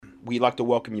We'd like to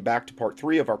welcome you back to part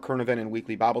 3 of our current event and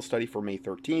weekly Bible study for May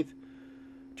 13th,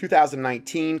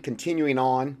 2019. Continuing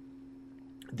on,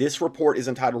 this report is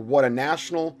entitled, What a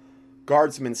National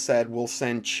Guardsman Said Will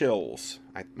Send Chills.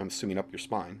 I'm assuming up your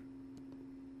spine.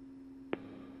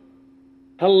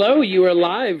 Hello, you are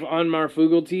live on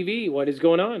Marfugal TV. What is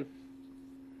going on?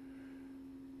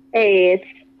 Hey, it's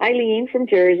Eileen from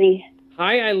Jersey.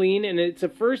 Hi, Eileen, and it's a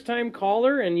first-time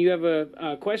caller, and you have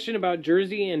a question about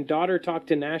Jersey and daughter talk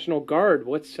to National Guard.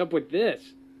 What's up with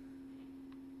this?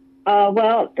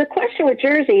 Well, the question with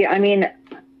Jersey,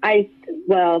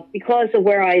 because of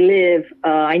where I live,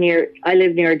 I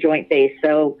live near a joint base,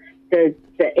 so the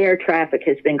air traffic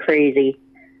has been crazy,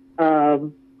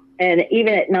 and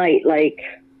even at night,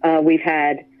 we've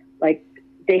had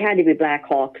they had to be Black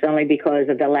Hawks only because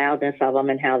of the loudness of them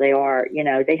and how they are.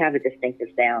 They have a distinctive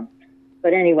sound.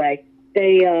 But anyway,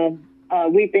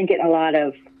 we've been getting a lot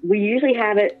of. We usually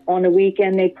have it on the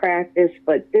weekend. They practice,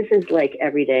 but this is like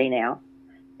every day now,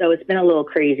 so it's been a little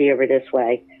crazy over this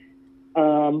way.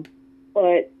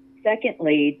 But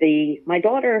secondly, my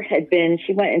daughter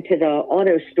she went into the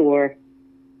auto store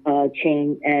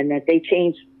chain, and that they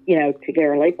changed, to get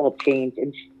her light bulb changed,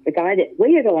 and the guy that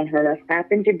waited on her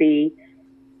happened to be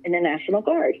in the National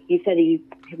Guard. He said he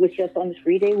was just on a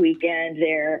 3-day weekend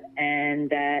there,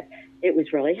 and that it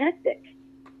was really hectic.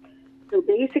 So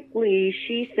basically,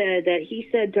 she said that he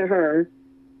said to her,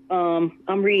 I'm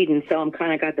reading, so I'm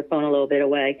kind of got the phone a little bit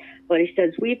away, but he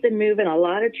says, we've been moving a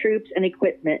lot of troops and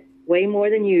equipment, way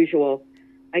more than usual.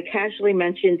 I casually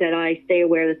mentioned that I stay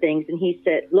aware of the things, and he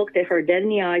looked at her dead in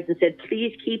the eyes and said,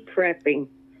 please keep prepping.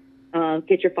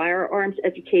 Get your firearms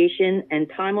education and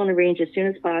time on the range as soon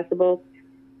as possible.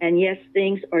 And yes,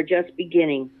 things are just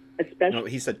beginning. No,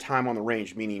 he said time on the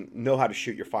range, meaning know how to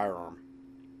shoot your firearm.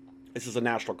 This is a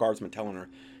National Guardsman telling her.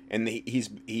 And he's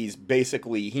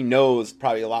basically, he knows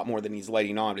probably a lot more than he's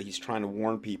letting on, but he's trying to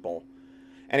warn people.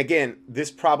 And again, this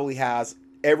probably has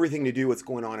everything to do with what's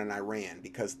going on in Iran,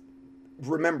 because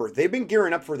remember, they've been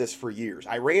gearing up for this for years.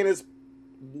 Iran is,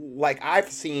 like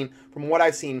from what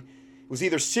I've seen, it was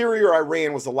either Syria or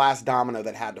Iran was the last domino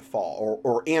that had to fall,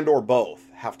 or both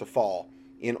have to fall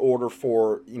in order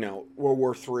for, World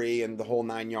War III and the whole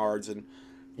 9 yards. And,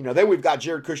 then we've got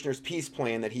Jared Kushner's peace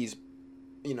plan that he's,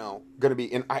 going to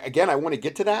be, and I want to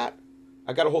get to that.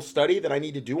 I got a whole study that I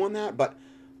need to do on that, but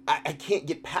I can't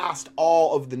get past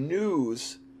all of the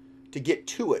news to get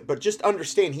to it. But just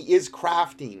understand, he is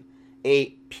crafting a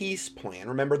peace plan.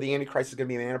 Remember, the Antichrist is going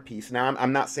to be a man of peace. Now,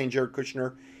 I'm not saying Jared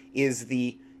Kushner is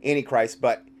the Antichrist,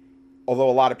 but although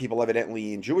a lot of people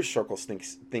evidently in Jewish circles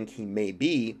think he may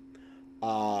be,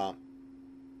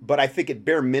 but I think at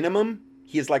bare minimum,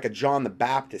 he is like a John the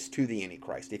Baptist to the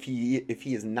Antichrist, if he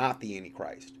is not the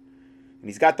Antichrist. And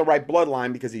he's got the right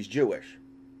bloodline because he's Jewish.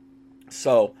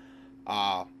 So,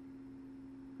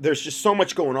 there's just so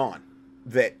much going on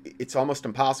that it's almost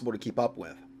impossible to keep up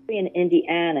with. In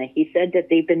Indiana, he said that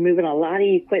they've been moving a lot of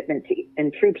equipment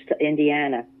and troops to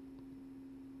Indiana.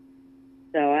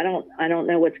 So I don't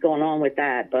know what's going on with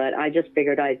that, but I just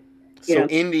figured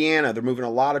Indiana, they're moving a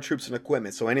lot of troops and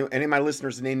equipment. So any of my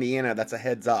listeners in Indiana, that's a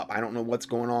heads up. I don't know what's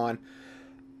going on.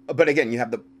 But again, you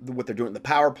have what they're doing, the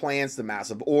power plants, the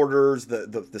massive orders,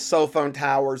 the cell phone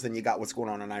towers. Then you got what's going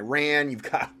on in Iran. You've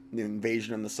got the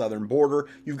invasion on the southern border.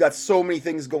 You've got so many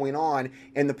things going on.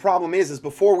 And the problem is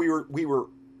before we were,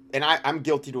 and I'm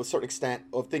guilty to a certain extent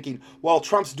of thinking, well,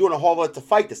 Trump's doing a whole lot to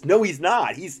fight this. No, he's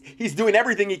not. He's doing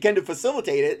everything he can to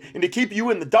facilitate it and to keep you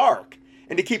in the dark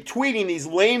and to keep tweeting these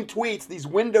lame tweets, these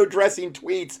window dressing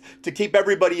tweets to keep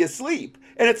everybody asleep.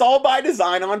 And it's all by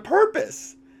design, on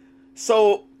purpose.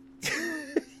 So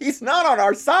he's not on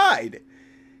our side.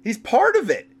 He's part of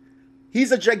it.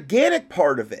 He's a gigantic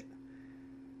part of it.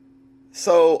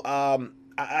 So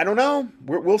I don't know.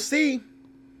 We'll see.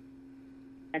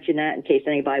 Mention that in case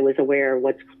anybody was aware of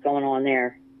what's going on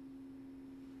there.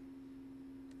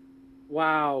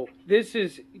 Wow.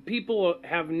 People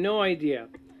have no idea.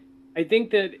 I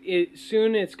think that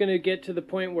soon it's going to get to the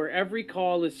point where every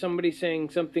call is somebody saying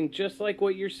something just like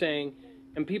what you're saying,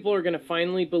 and people are going to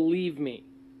finally believe me.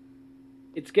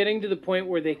 It's getting to the point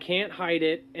where they can't hide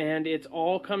it, and it's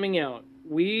all coming out.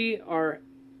 We are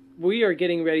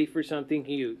getting ready for something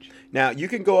huge. Now, you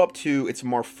can go up to, it's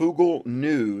Marfugal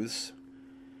News,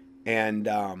 and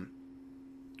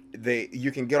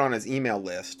you can get on his email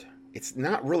list. It's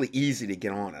not really easy to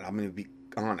get on it. I'm going to be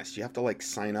honest. You have to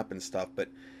sign up and stuff, but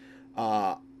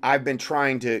I've been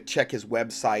trying to check his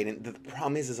website, and the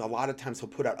problem is a lot of times he'll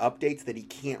put out updates that he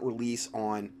can't release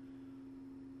on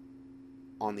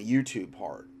the YouTube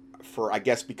part, for I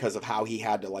guess because of how he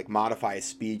had to modify his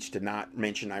speech to not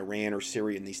mention Iran or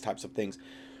Syria and these types of things.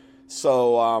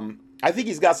 So I think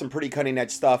he's got some pretty cutting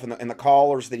edge stuff, and the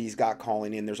callers that he's got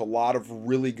calling in, there's a lot of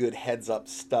really good heads up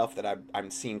stuff that I'm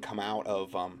seeing come out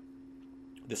of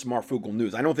this Marfugel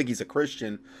News. I don't think he's a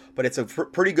Christian, but it's a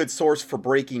pretty good source for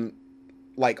breaking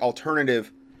like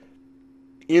alternative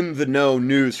in the know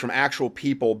news from actual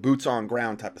people, boots on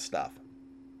ground type of stuff.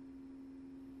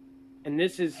 And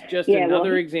this is just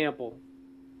another example.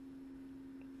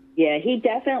 Yeah, he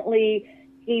definitely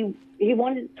he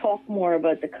wanted to talk more,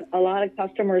 but a lot of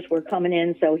customers were coming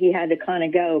in, so he had to kind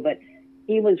of go. But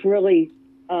he was really,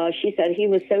 she said he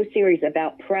was so serious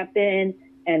about prepping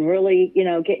and really,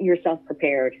 getting yourself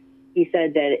prepared. He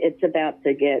said that it's about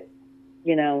to get,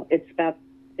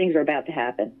 things are about to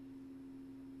happen.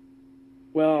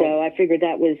 Well, so I figured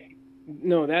that was.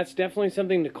 No, that's definitely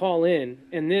something to call in.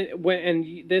 And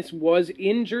this was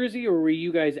in Jersey, or were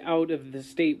you guys out of the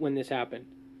state when this happened?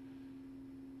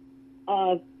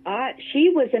 She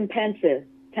was in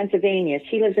Pennsylvania.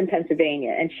 She lives in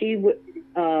Pennsylvania, and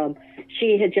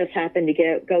she had just happened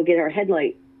to go get her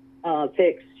headlight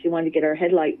fixed. She wanted to get her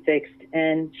headlight fixed,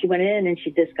 and she went in, and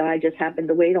this guy just happened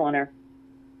to wait on her,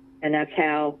 and that's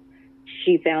how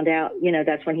she found out.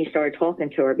 That's when he started talking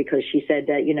to her, because she said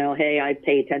that, hey, I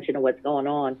pay attention to what's going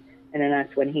on, and then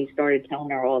that's when he started telling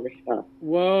her all this stuff.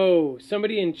 Whoa!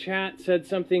 Somebody in chat said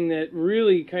something that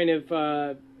really kind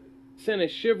of sent a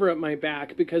shiver up my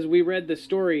back, because we read the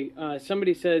story.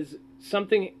 Somebody says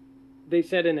something. They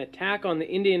said an attack on the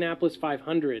Indianapolis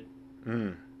 500.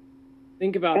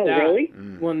 Think about that. Really?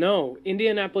 Well, no.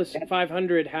 Indianapolis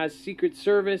 500 has Secret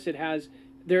Service. It has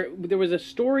there was a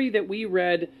story that we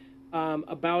read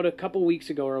about a couple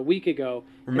weeks ago or a week ago.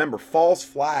 Remember, false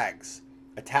flags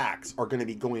attacks are going to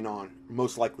be going on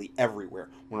most likely everywhere.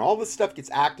 When all this stuff gets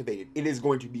activated, it is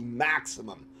going to be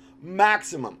maximum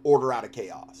order out of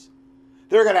chaos.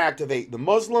 They're going to activate the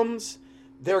Muslims.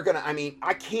 They're going to,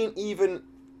 I can't even,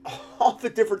 all the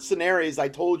different scenarios I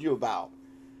told you about.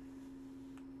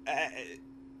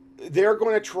 They're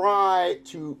going to try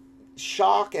to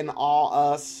shock and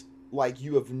awe us like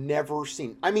you have never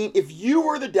seen. If you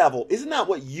were the devil, isn't that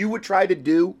what you would try to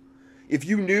do? If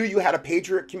you knew you had a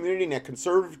patriot community and a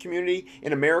conservative community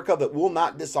in America that will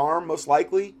not disarm, most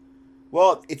likely,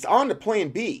 well, it's on to plan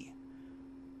B.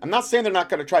 I'm not saying they're not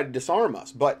going to try to disarm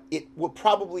us, but it will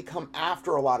probably come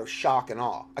after a lot of shock and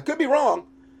awe. I could be wrong,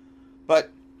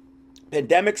 but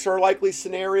pandemics are a likely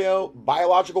scenario,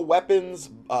 biological weapons,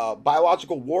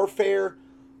 biological warfare,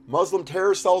 Muslim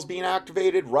terror cells being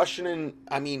activated, Russian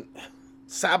and,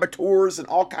 saboteurs and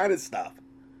all kind of stuff.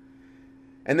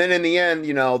 And then in the end,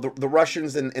 the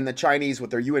Russians and the Chinese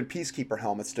with their UN peacekeeper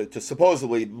helmets to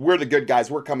supposedly, we're the good guys,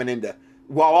 we're coming into,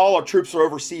 while all our troops are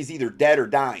overseas either dead or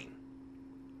dying.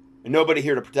 And nobody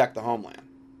here to protect the homeland.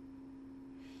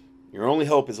 Your only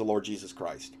hope is the Lord Jesus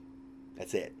Christ.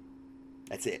 That's it.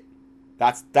 That's it.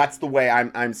 That's the way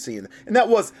I'm seeing it. And that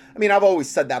was, I've always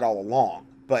said that all along.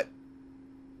 But,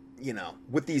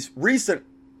 with these recent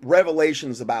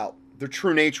revelations about the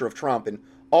true nature of Trump and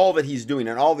all that he's doing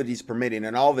and all that he's permitting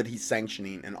and all that he's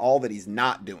sanctioning and all that he's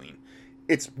not doing,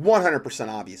 it's 100%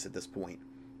 obvious at this point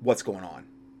what's going on.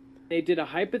 They did a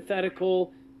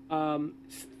hypothetical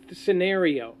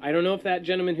scenario. I don't know if that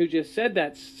gentleman who just said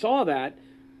that saw that,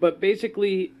 but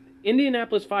basically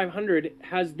Indianapolis 500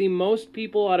 has the most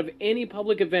people out of any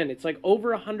public event. It's like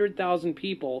over 100,000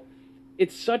 people.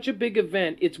 It's such a big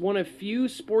event. It's one of few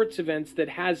sports events that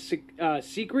has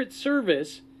Secret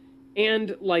Service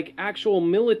and like actual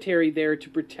military there to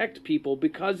protect people,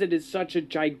 because it is such a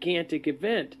gigantic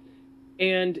event.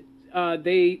 And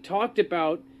they talked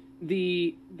about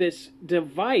this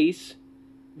device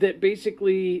that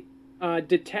basically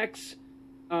detects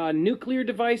nuclear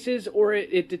devices, or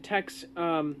it detects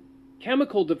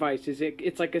chemical devices.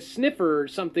 It's like a sniffer or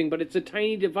something, but it's a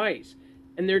tiny device.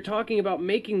 And they're talking about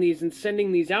making these and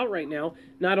sending these out right now.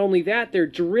 Not only that, they're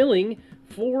drilling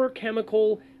for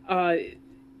chemical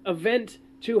event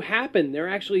to happen. They're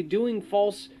actually doing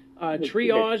false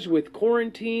triage with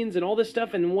quarantines and all this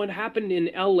stuff. And what happened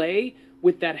in LA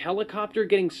with that helicopter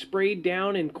getting sprayed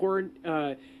down in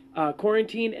quarantine,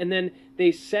 and then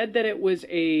they said that it was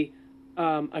a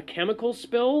chemical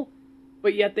spill,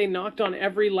 but yet they knocked on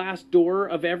every last door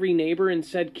of every neighbor and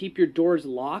said, keep your doors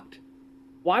locked.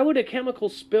 Why would a chemical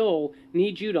spill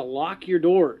need you to lock your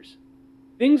doors?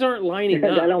 Things aren't lining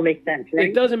up. That don't make sense, right?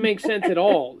 It doesn't make sense at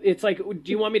all. It's like,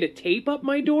 do you want me to tape up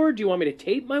my door? Do you want me to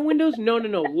tape my windows? No.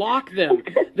 Lock them.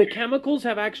 The chemicals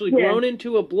have actually grown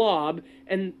into a blob,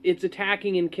 and it's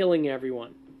attacking and killing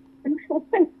everyone.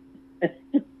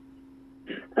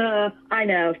 I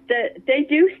know. They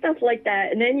do stuff like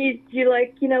that, and then you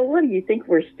like, what, do you think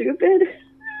we're stupid?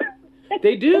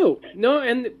 They do. No,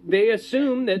 and they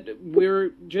assume that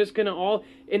we're just going to all,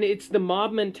 and it's the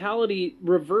mob mentality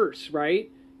reverse,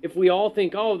 right? If we all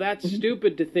think, oh, that's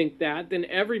stupid to think that, then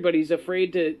everybody's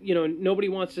afraid to, nobody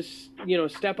wants to,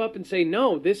 step up and say,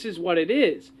 no, this is what it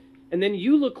is. And then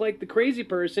you look like the crazy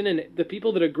person, and the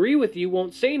people that agree with you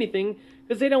won't say anything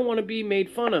because they don't want to be made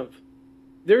fun of.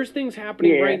 There's things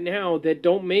happening right now that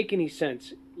don't make any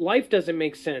sense. Life doesn't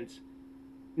make sense.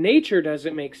 Nature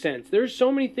doesn't make sense. There's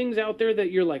so many things out there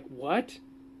that you're like, what?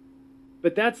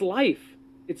 But that's life.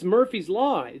 It's Murphy's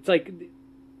Law. It's like,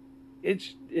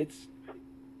 it's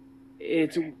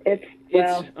unbelievable.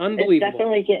 It's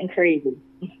definitely getting crazy.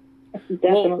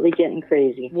 Getting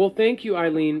crazy. Well, thank you,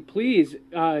 Eileen. Please,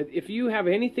 if you have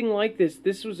anything like this,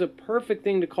 this was a perfect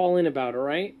thing to call in about, all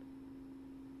right?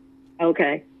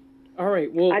 Okay. All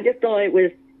right, well... I just thought it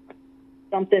was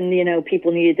something,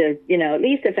 people needed to, at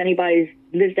least if anybody's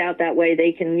lived out that way,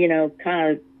 they can,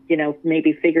 kind of,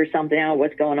 maybe figure something out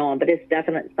what's going on. But it's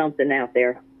definitely something out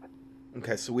there.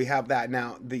 Okay, so we have that.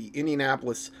 Now, the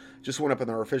Indianapolis just went up on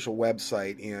their official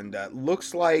website, and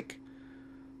looks like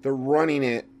they're running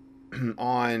it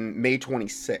on May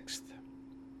 26th.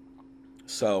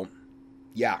 So,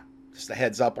 yeah, just a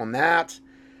heads up on that.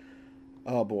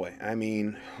 Oh, boy. I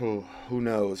mean, who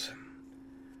knows?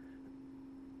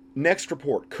 Next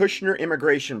report, Kushner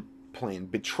immigration plan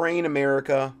betraying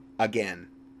America again.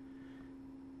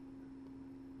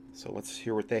 So let's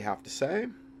hear what they have to say.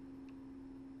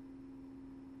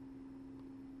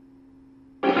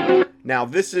 Now,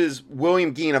 this is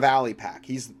William Geen of AliPac.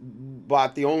 He's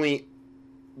about the only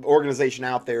organization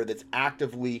out there that's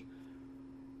actively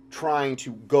trying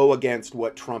to go against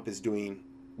what Trump is doing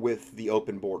with the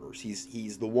open borders.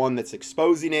 He's the one that's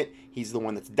exposing it. He's the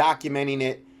one that's documenting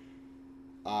it.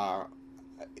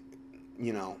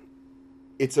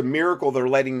 It's a miracle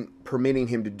they're permitting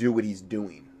him to do what he's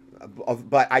doing.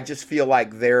 But I just feel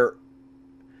like they're,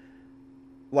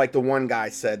 like the one guy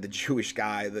said, the Jewish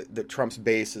guy, that Trump's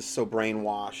base is so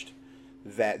brainwashed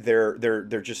that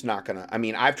they're just not gonna. I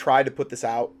mean, I've tried to put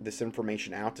this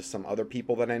information out to some other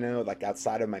people that I know, like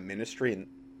outside of my ministry, and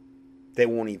they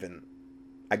won't even.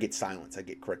 I get silence. I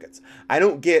get crickets. I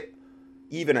don't get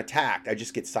even attacked. I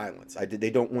just get silence. They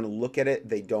don't want to look at it.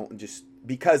 They don't, just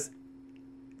because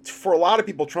for a lot of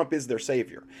people, Trump is their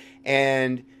savior.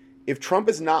 And if Trump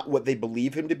is not what they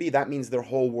believe him to be, that means their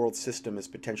whole world system is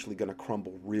potentially going to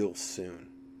crumble real soon.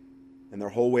 And their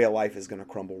whole way of life is going to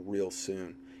crumble real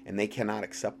soon. And they cannot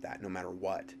accept that no matter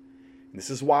what. And this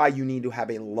is why you need to have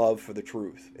a love for the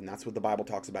truth. And that's what the Bible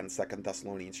talks about in 2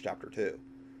 Thessalonians chapter 2.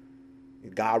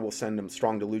 God will send them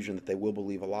strong delusion that they will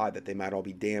believe a lie, that they might all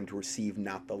be damned to receive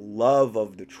not the love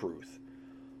of the truth,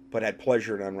 but had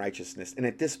pleasure in unrighteousness. And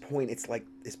at this point, it's like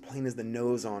as plain as the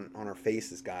nose on our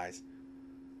faces, guys,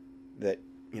 that,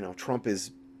 Trump is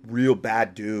real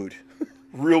bad dude.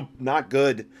 Real not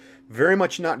good. Very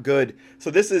much not good.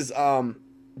 So this is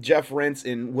Jeff Rense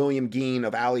and William Geen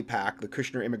of AliPac, the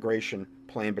Kushner immigration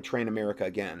plan betraying America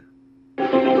again.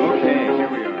 Okay, here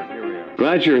we are.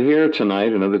 Glad you're here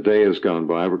tonight. Another day has gone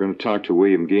by. We're going to talk to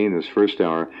William Geen this first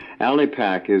hour.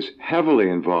 AliPac is heavily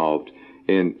involved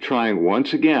in trying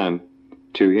once again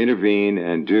to intervene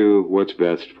and do what's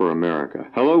best for America.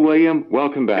 Hello, William.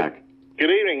 Welcome back. Good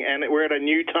evening, and we're at a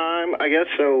new time, I guess,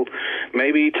 so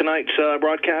maybe tonight's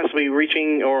broadcast will be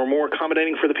reaching or more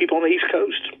accommodating for the people on the East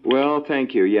Coast. Well,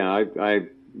 thank you. Yeah, I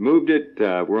moved it.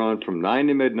 We're on from 9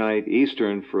 to midnight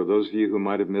Eastern for those of you who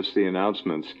might have missed the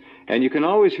announcements. And you can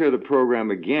always hear the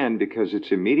program again because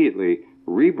it's immediately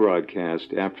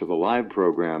rebroadcast after the live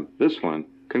program, this one,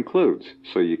 concludes,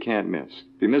 so you can't miss.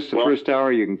 If you missed the first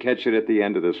hour, you can catch it at the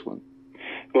end of this one.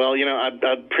 Well, I'd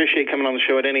appreciate coming on the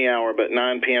show at any hour, but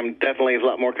 9 p.m. definitely is a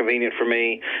lot more convenient for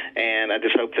me, and I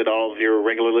just hope that all of your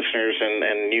regular listeners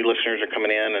and new listeners are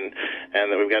coming in,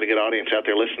 and that we've got a good audience out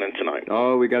there listening tonight.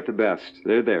 Oh, we got the best.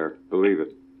 They're there. Believe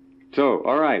it. So,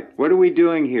 all right, what are we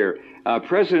doing here?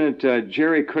 President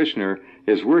Jerry Kushner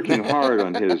is working hard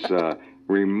on his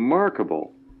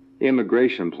remarkable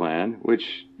immigration plan,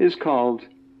 which is called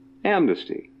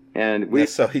amnesty. And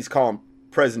so he's calling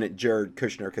President Jared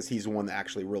Kushner because he's the one that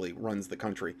actually really runs the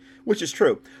country, which is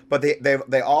true. But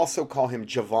they also call him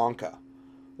Javanka,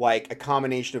 like a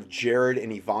combination of Jared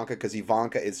and Ivanka, because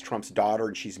Ivanka is Trump's daughter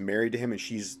and she's married to him and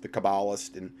she's the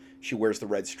Kabbalist and she wears the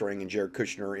red string, and Jared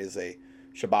Kushner is a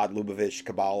Chabad Lubavitch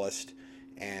Kabbalist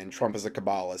and Trump is a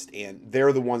Kabbalist, and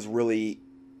they're the ones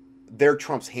they're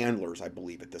Trump's handlers, I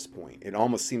believe, at this point. It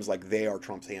almost seems like they are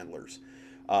Trump's handlers.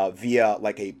 Via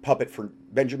like a puppet for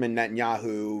Benjamin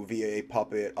Netanyahu, via a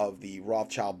puppet of the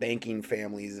Rothschild banking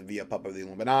families, via a puppet of the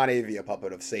Illuminati, via a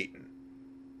puppet of Satan.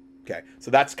 Okay,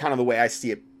 so that's kind of the way I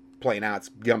see it playing out.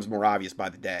 It becomes more obvious by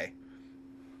the day.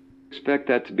 Expect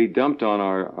that to be dumped on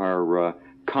our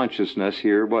consciousness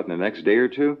here, what, in the next day or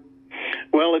two?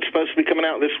 Well, it's supposed to be coming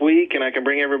out this week, and I can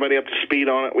bring everybody up to speed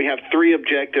on it. We have 3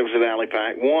 objectives at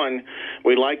AliPac. One,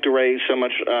 we'd like to raise so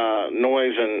much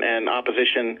noise and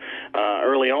opposition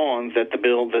early on that the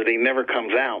bill that it never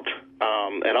comes out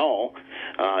at all.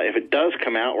 If it does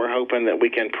come out, we're hoping that we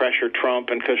can pressure Trump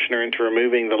and Kushner into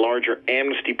removing the larger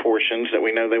amnesty portions that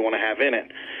we know they want to have in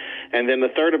it. And then the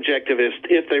third objective is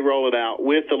if they roll it out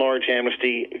with the large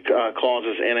amnesty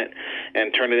clauses in it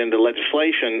and turn it into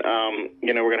legislation,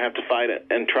 we're going to have to fight it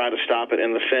and try to stop it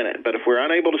in the Senate. But if we're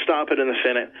unable to stop it in the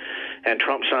Senate and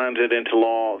Trump signs it into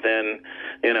law, then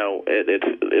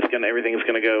everything's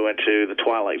going to go into the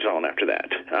twilight zone after that.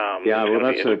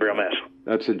 That's a real mess.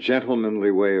 That's a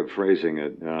gentlemanly way of phrasing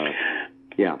it.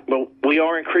 Yeah. Well, we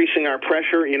are increasing our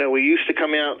pressure. We used to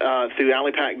come out through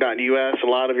alipac.us. A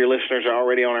lot of your listeners are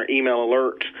already on our email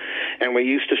alerts, and we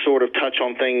used to sort of touch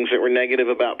on things that were negative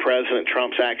about President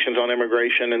Trump's actions on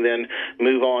immigration and then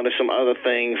move on to some other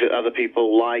things that other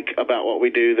people like about what we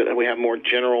do that we have more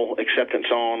general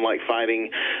acceptance on, like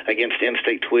fighting against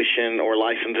in-state tuition or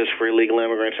licenses for illegal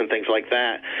immigrants and things like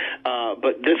that.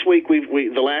 But this week,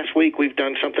 the last week, we've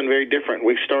done something very different.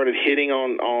 We've started hitting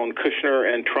on Kushner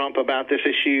and Trump about this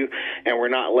issue, and we're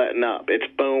not letting up. It's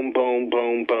boom, boom,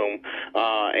 boom, boom,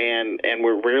 and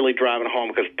we're really driving home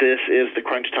because this is the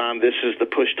crunch time. This is the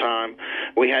push time.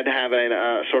 We had to have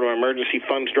a sort of emergency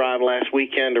funds drive last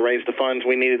weekend to raise the funds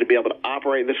we needed to be able to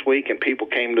operate this week, and people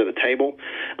came to the table.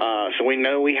 So we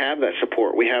know we have that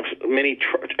support. We have many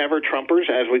ever-Trumpers,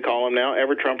 as we call them now.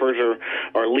 Ever-Trumpers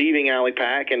are leaving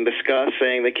AliPac and discuss,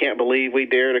 saying they can't believe we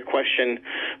dare to question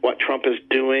what Trump is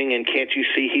doing, and can't you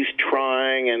see he's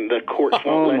trying, and the courts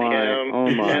won't let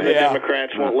him, and the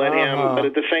Democrats won't let him. But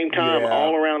at the same time,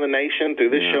 all around the nation, through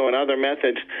this show and other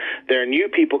methods, there are new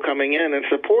people coming in and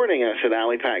supporting us at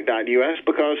alipac.us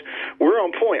because we're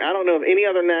on point. I don't know of any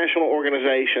other national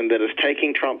organization that is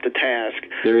taking Trump to task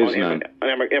on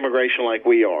immigration like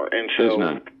we are. And so, there's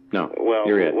none. No,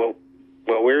 we're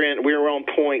on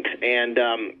point, and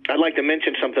I'd like to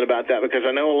mention something about that because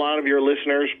I know a lot of your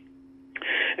listeners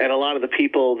and a lot of the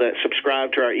people that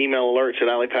subscribe to our email alerts at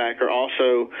AliPac are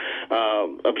also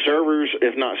observers,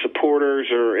 if not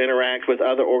supporters, or interact with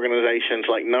other organizations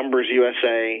like Numbers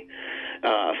USA,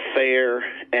 FAIR,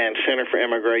 and Center for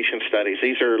Immigration Studies.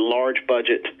 These are large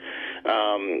budget,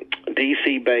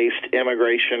 DC-based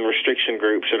immigration restriction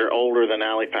groups that are older than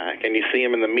AliPac, and you see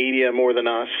them in the media more than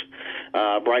us.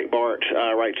 Breitbart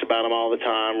writes about them all the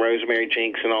time, Rosemary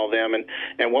Jinks and all them. And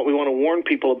what we want to warn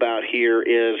people about here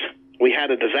is we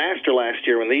had a disaster last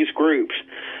year when these groups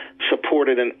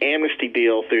supported an amnesty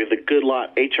deal through the Good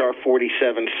Lot H.R.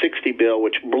 4760 bill,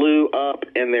 which blew up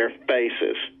in their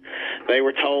faces. They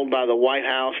were told by the White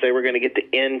House they were going to get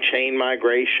to end chain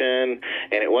migration,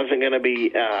 and it wasn't going to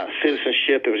be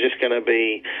citizenship. It was just going to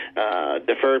be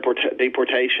deferred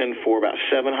deportation for about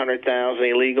 700,000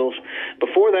 illegals.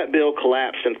 Before that bill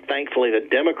collapsed, and thankfully the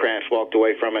Democrats walked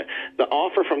away from it, the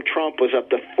offer from Trump was up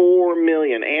to 4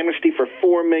 million, amnesty for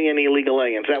 4 million illegal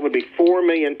aliens. That would be 4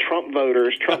 million Trump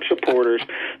voters, Trump supporters,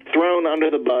 thrown under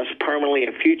the bus permanently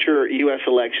in future U.S.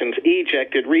 elections,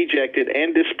 ejected, rejected,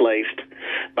 and displaced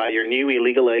by your new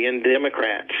illegal alien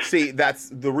Democrats. See, that's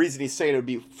the reason he's saying it would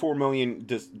be 4 million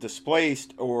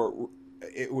displaced, or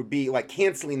it would be like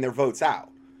canceling their votes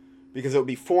out, because it would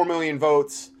be 4 million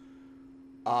votes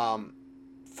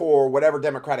for whatever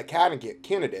Democratic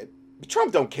candidate. But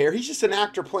Trump don't care. He's just an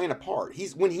actor playing a part.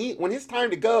 When his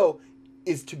time to go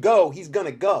is to go, he's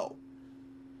gonna go.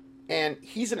 And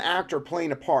he's an actor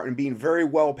playing a part and being very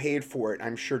well paid for it,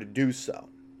 I'm sure, to do so.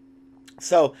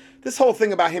 So this whole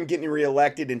thing about him getting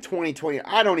reelected in 2020,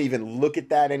 I don't even look at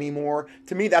that anymore.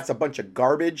 To me, that's a bunch of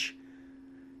garbage.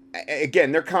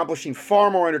 Again, they're accomplishing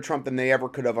far more under Trump than they ever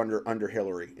could have under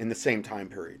Hillary in the same time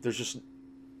period. There's just,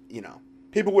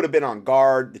 people would have been on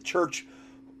guard. The church,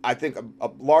 I think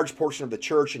a large portion of the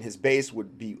church and his base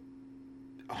would be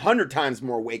 100 times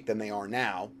more awake than they are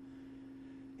now.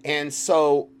 And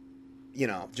so,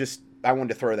 I wanted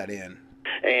to throw that in.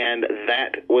 And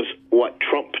that was what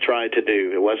Trump tried to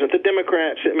do. It wasn't the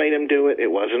Democrats that made him do it. It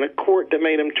wasn't a court that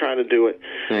made him try to do it.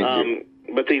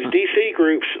 But these D.C.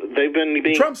 groups, they've been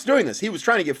being... Trump's doing this. He was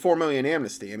trying to get 4 million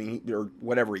amnesty. Or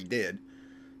whatever he did.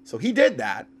 So he did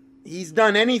that. He's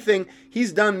done anything.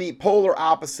 He's done the polar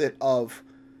opposite of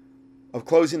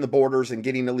closing the borders and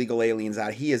getting illegal aliens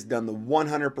out. He has done the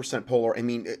 100% polar.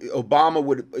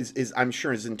 Obama I'm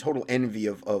sure, is in total envy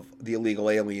of the illegal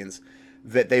aliens.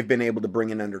 that they've been able to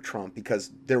bring in under Trump,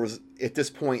 because there was, at this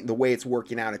point, the way it's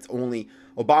working out, it's only,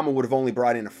 Obama would have only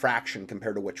brought in a fraction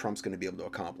compared to what Trump's going to be able to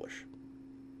accomplish.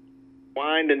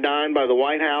 Wined and dined by the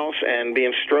White House and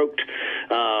being stroked,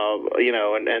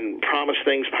 and promised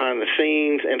things behind the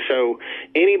scenes. And so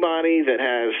anybody that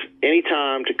has any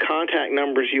time to contact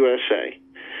Numbers USA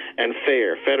and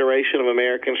FAIR, Federation of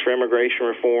Americans for Immigration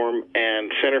Reform,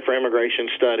 and Center for Immigration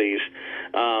Studies.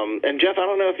 And Jeff, I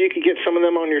don't know if you could get some of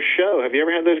them on your show. Have you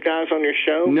ever had those guys on your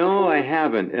show? No, before? I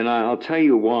haven't, and I'll tell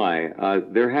you why.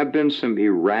 There have been some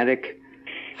erratic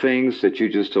things that you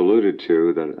just alluded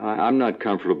to that I'm not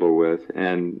comfortable with,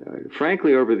 and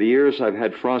frankly, over the years, I've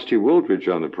had Frosty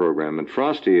Wildridge on the program, and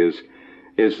Frosty is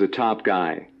the top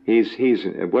guy. He's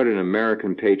what an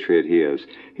American patriot he is.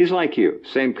 He's like you,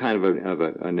 same kind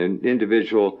of an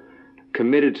individual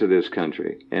committed to this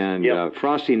country. And Yep.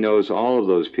 Frosty knows all of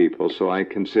those people, so I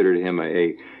considered him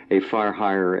a far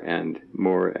higher and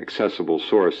more accessible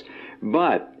source.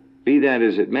 But be that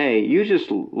as it may, you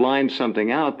just lined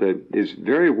something out that is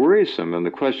very worrisome. And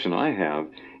the question I have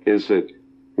is that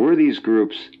were these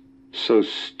groups so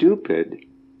stupid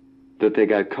that they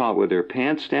got caught with their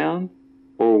pants down,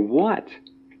 or what?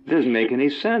 It doesn't make any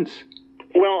sense.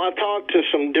 Well, I've talked to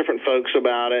some different folks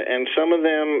about it, and some of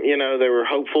them, they were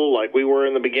hopeful like we were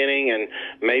in the beginning, and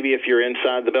maybe if you're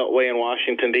inside the Beltway in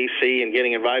Washington, D.C., and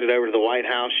getting invited over to the White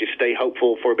House, you stay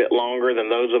hopeful for a bit longer than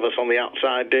those of us on the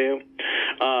outside do.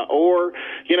 Or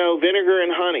vinegar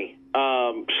and honey.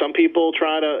 Some people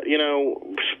try to,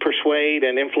 persuade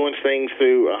and influence things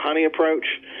through a honey approach,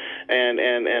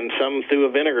 and some through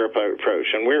a vinegar approach.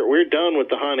 And we're done with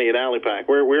the honey at Alipac.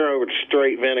 We're over to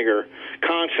straight vinegar,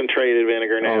 concentrated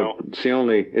vinegar now. Oh,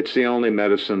 it's the only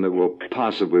medicine that will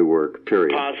possibly work.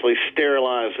 Period. Possibly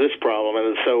sterilize this problem,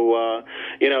 and so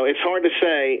it's hard to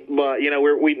say, but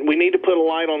we need to put a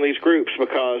light on these groups,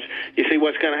 because you see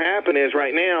what's going to happen is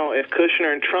right now, if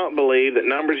Kushner and Trump believe that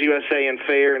Numbers USA and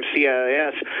FAIR and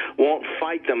CIS won't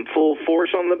fight them full force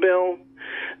on the bill,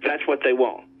 that's what they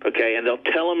want. Okay, and they'll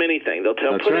tell them anything. They'll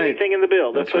put anything in the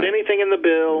bill. They'll put anything in the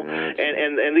bill,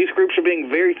 and these groups are being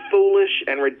very foolish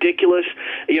and ridiculous.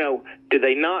 Did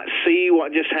they not see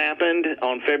what just happened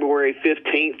on February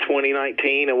 15th,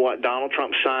 2019, and what Donald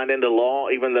Trump signed into law,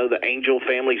 even though the Angel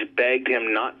families begged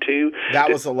him not to? That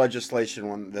was the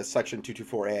legislation, the Section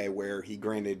 224A, where he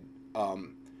granted,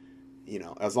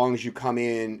 as long as you come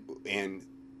in and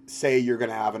say you're going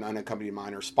to have an unaccompanied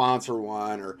minor, sponsor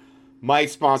one, or might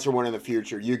sponsor one in the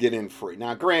future, you get in free.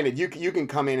 Now, granted, you can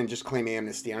come in and just claim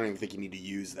amnesty. I don't even think you need to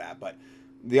use that. But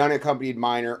the unaccompanied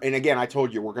minor, and again, I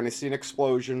told you, we're going to see an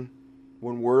explosion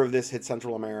when word of this hit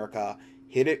Central America.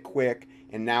 Hit it quick,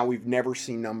 and now we've never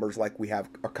seen numbers like we have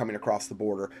are coming across the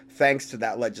border, thanks to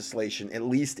that legislation, at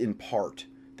least in part,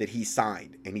 that he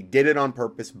signed. And he did it on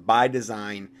purpose, by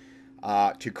design,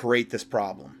 to create this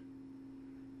problem.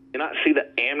 Did they not see the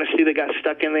amnesty that got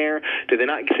stuck in there? Did they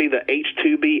not see the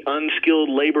H-2B unskilled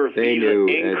labor visa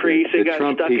increase that got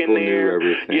Trump stuck in there?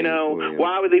 Everything.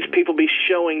 Why would these people be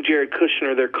showing Jared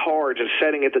Kushner their cards and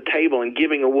sitting at the table and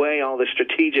giving away all the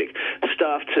strategic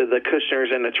stuff to the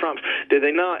Kushners and the Trumps? Did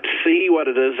they not see what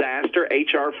a disaster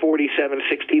H.R.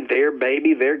 4760,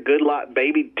 their good lot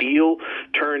baby deal,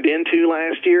 turned into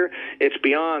last year? It's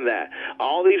beyond that.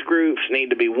 All these groups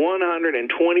need to be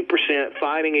 120%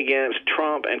 fighting against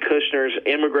Trump and Kushner's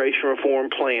immigration reform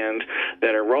plans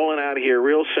that are rolling out of here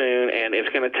real soon, and it's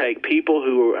going to take people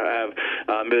who have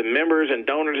been members and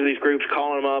donors of these groups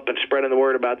calling them up and spreading the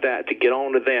word about that to get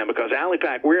on to them, because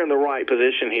Alipac, we're in the right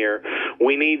position here.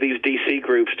 We need these D.C.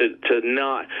 groups to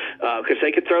not, because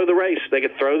they could throw the race, they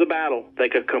could throw the battle, they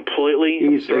could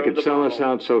completely they could sell us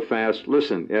out so fast.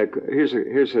 Listen, here's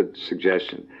a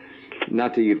suggestion.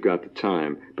 Not that you've got the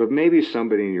time, but maybe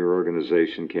somebody in your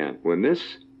organization can. When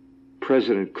this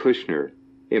President Kushner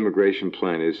immigration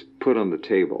plan is put on the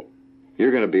table,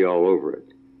 you're going to be all over it.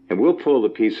 And we'll pull the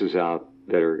pieces out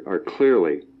that are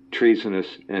clearly treasonous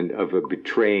and of a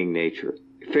betraying nature.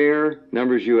 FAIR,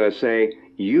 Numbers USA,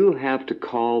 you have to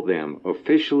call them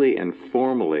officially and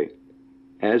formally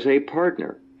as a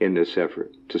partner in this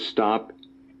effort to stop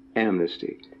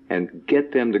amnesty, and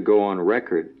get them to go on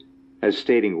record as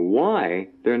stating why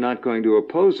they're not going to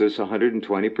oppose this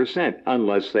 120%,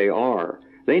 unless they are.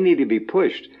 They need to be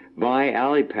pushed by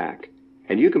Alipac,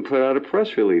 and you can put out a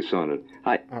press release on it.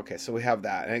 Okay, so we have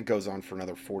that, and it goes on for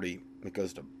another 40. It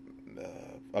goes to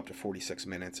up to 46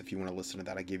 minutes. If you want to listen to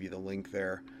that, I give you the link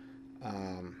there.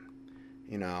 The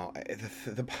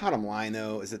bottom line,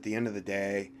 though, is at the end of the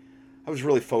day, I was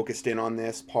really focused in on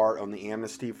this part, on the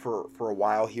amnesty for a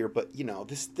while here, but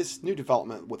this new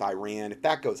development with Iran, if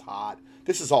that goes hot,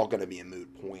 this is all going to be a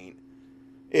moot point.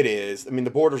 It is. I mean,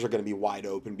 the borders are going to be wide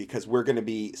open because we're going to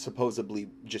be supposedly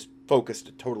just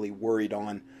focused, totally worried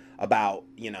on about,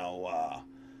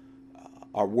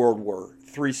 our World War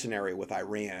III scenario with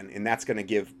Iran, and that's going to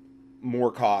give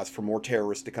more cause for more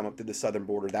terrorists to come up to the southern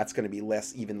border. That's going to be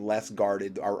even less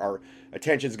guarded. Our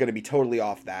attention is going to be totally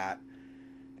off that.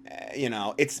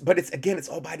 It's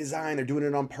all by design. They're doing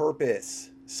it on purpose.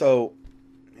 So,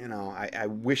 I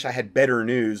wish I had better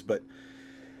news, but.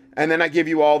 And then I give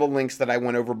you all the links that I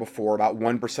went over before. About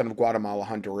 1% of Guatemala,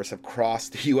 Honduras have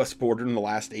crossed the U.S. border in the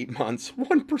last 8 months.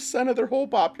 1% of their whole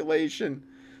population.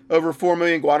 Over 4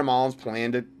 million Guatemalans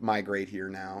plan to migrate here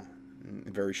now.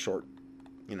 Very short,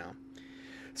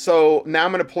 So now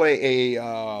I'm going to play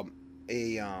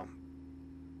a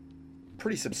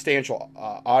pretty substantial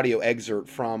audio excerpt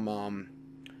from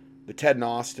the Ted and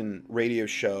Austin radio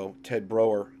show, Ted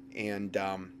Broer, and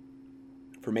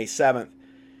for May 7th.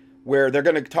 Where they're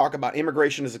going to talk about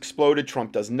immigration has exploded,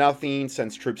 Trump does nothing,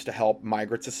 sends troops to help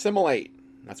migrants assimilate.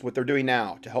 That's what they're doing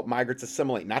now, to help migrants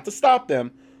assimilate. Not to stop them,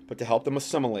 but to help them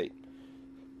assimilate.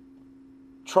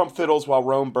 Trump fiddles while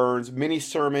Rome burns. Mini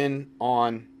sermon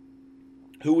on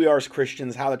who we are as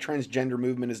Christians, how the transgender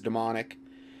movement is demonic.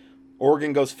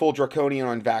 Oregon goes full draconian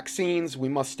on vaccines. We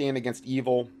must stand against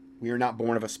evil. We are not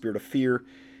born of a spirit of fear.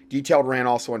 Detailed ran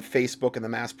also on Facebook and the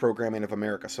mass programming of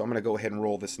America. So I'm going to go ahead and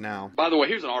roll this now. By the way,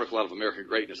 here's an article out of American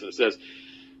Greatness, and it says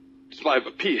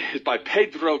it's by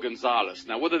Pedro Gonzalez.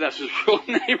 Now, whether that's his real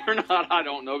name or not, I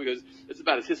don't know, because it's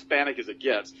about as Hispanic as it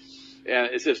gets.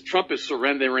 And it says Trump is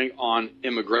surrendering on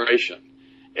immigration.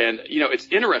 And, it's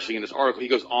interesting in this article. He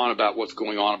goes on about what's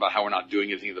going on, about how we're not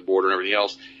doing anything at the border and everything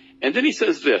else. And then he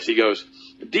says this. He goes,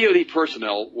 DOD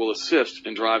personnel will assist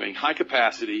in driving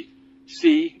high-capacity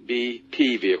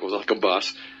CBP vehicles, like a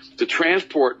bus, to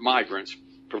transport migrants,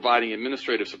 providing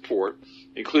administrative support,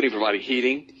 including providing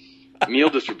heating, meal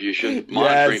distribution,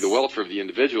 monitoring the welfare of the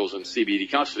individuals in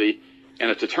CBD custody, and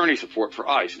its attorney support for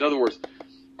ICE. In other words,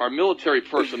 our military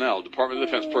personnel, Department of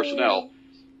Defense personnel,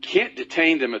 can't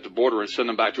detain them at the border and send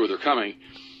them back to where they're coming.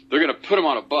 They're going to put them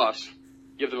on a bus,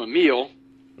 give them a meal,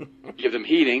 give them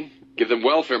heating, give them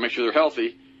welfare, make sure they're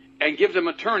healthy, and give them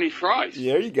attorneys for ICE.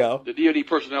 There you go. The DOD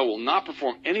personnel will not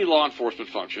perform any law enforcement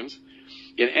functions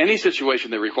in any situation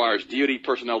that requires DOD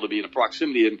personnel to be in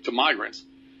proximity to migrants.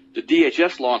 The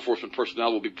DHS law enforcement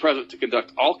personnel will be present to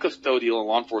conduct all custodial and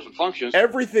law enforcement functions.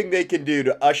 Everything they can do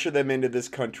to usher them into this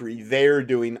country, they're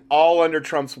doing all under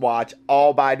Trump's watch,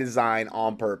 all by design,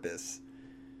 on purpose.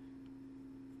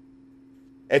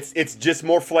 It's just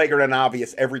more flagrant and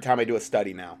obvious every time I do a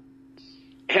study now.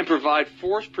 And provide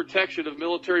force protection of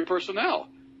military personnel.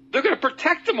 They're going to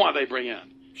protect them while they bring in.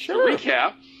 Sure. To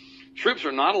recap, troops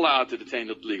are not allowed to detain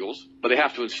illegals, but they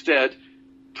have to instead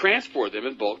transport them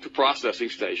in bulk to processing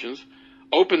stations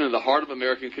open in the heart of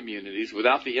American communities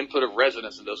without the input of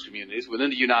residents in those communities within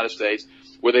the United States,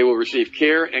 where they will receive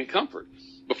care and comfort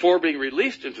before being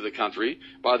released into the country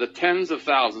by the tens of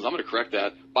thousands, I'm going to correct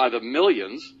that, by the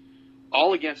millions,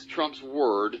 all against Trump's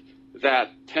word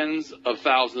that tens of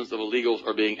thousands of illegals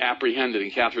are being apprehended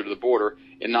and captured at the border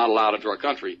and not allowed into our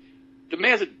country. The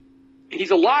man's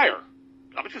he's a liar.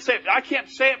 I'm just saying, I can't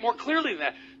say it more clearly than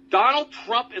that. Donald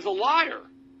Trump is a liar.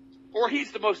 Or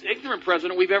he's the most ignorant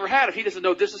president we've ever had if he doesn't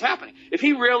know this is happening. If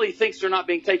he really thinks they're not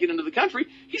being taken into the country,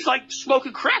 he's like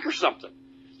smoking crack or something.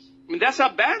 I mean, that's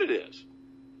how bad it is.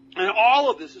 And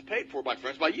all of this is paid for, my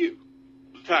friends, by you,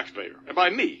 the taxpayer, and by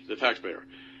me, the taxpayer.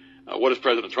 What is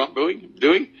President Trump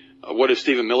doing? What is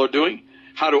Stephen Miller doing?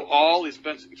 How do all these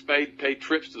paid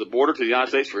trips to the border to the United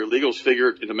States for illegals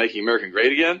figure into making America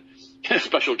great again?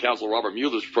 Special Counsel Robert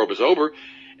Mueller's probe is over,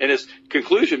 and his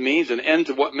conclusion means an end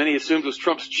to what many assumed was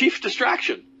Trump's chief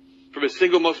distraction from his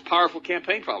single most powerful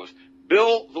campaign promise: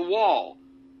 build the wall.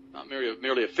 Not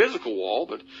merely a physical wall,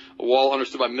 but a wall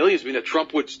understood by millions, meaning that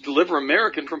Trump would deliver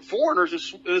Americans from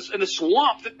foreigners in the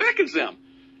swamp that beckons them.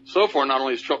 So far, not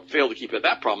only has Trump failed to keep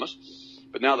that promise,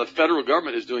 but now the federal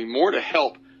government is doing more to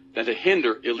help than to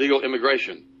hinder illegal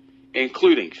immigration,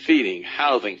 including feeding,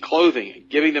 housing, clothing,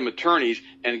 giving them attorneys,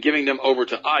 and giving them over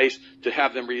to ICE to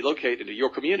have them relocate into your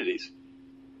communities.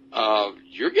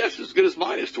 Your guess is as good as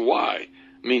mine as to why.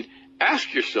 I mean,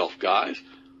 ask yourself, guys,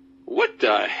 what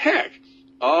the heck?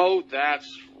 Oh,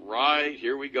 that's right.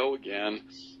 Here we go again.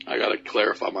 I got to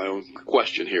clarify my own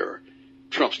question here.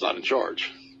 Trump's not in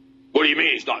charge. What do you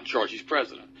mean he's not in charge? He's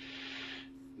president.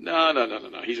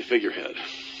 No. He's a figurehead.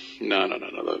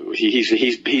 No. He's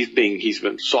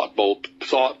been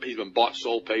bought,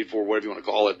 sold, paid for, whatever you want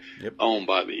to call it, yep, owned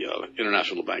by the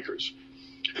international bankers,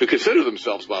 who consider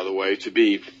themselves, by the way, to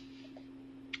be,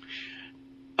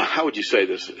 how would you say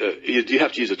this? You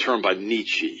have to use a term by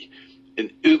Nietzsche,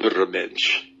 an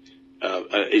Übermensch,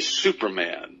 a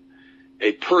Superman,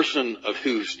 a person of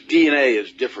whose DNA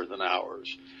is different than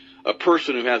ours, a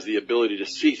person who has the ability to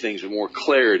see things with more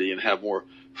clarity and have more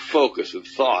focus and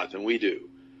thought than we do,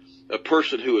 a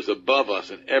person who is above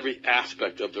us in every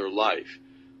aspect of their life,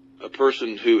 a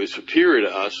person who is superior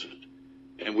to us,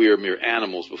 and we are mere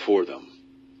animals before them.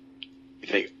 You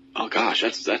think, oh gosh,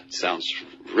 that sounds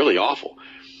really awful.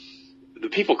 The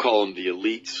people call them the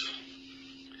elites.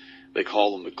 They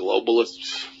call them the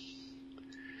globalists.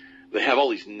 They have all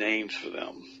these names for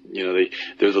them. You know,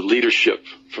 they're the leadership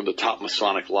from the top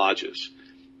Masonic lodges.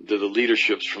 They're the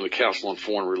leaderships from the Council on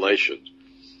Foreign Relations.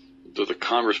 They're the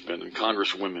congressmen and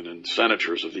congresswomen and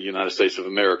senators of the United States of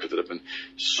America that have been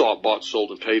bought,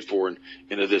 sold, and paid for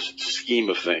into this scheme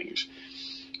of things.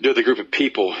 They're the group of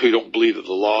people who don't believe that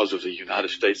the laws of the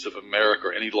United States of America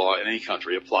or any law in any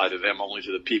country apply to them, only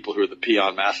to the people who are the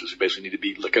peon masses who basically need to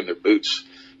be licking their boots.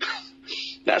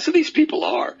 That's who these people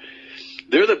are.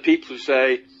 They're the people who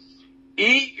say,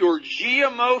 eat your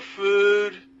GMO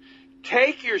food,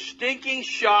 take your stinking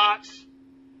shots,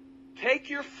 take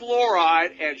your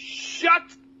fluoride, and shut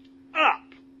up.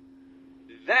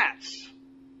 That's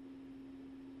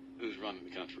who's running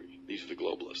the country. These are the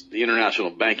globalists, the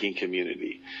international banking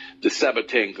community, the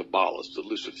Sabbatean Kabbalists, the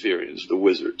Luciferians, the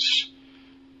wizards.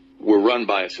 We're run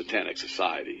by a satanic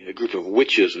society, a group of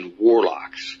witches and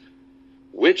warlocks.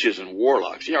 Witches and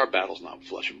warlocks. Yeah, our battle's not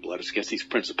flesh and blood. It's against these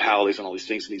principalities and all these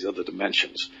things in these other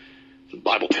dimensions. The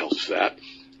Bible tells us that.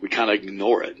 We kind of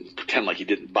ignore it and pretend like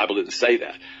the Bible didn't say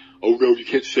that. Oh, no, you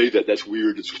can't say that. That's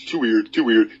weird. It's too weird.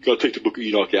 Got to take the book of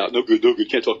Enoch out. No good.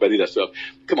 Can't talk about any of that stuff.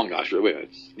 Come on, gosh. Wait a minute.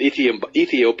 The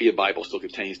Ethiopia Bible still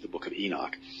contains the book of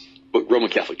Enoch. But Roman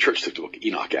Catholic Church took the book of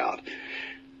Enoch out.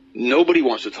 Nobody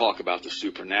wants to talk about the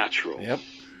supernatural. Yep.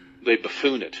 They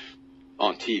buffoon it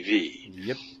on TV.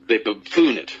 Yep. They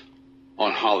buffoon it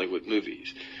on Hollywood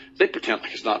movies. They pretend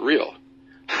like it's not real.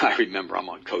 I remember I'm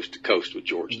on Coast to Coast with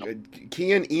George.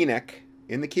 Key in Enoch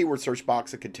in the keyword search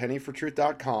box at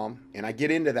contendingfortruth.com, and I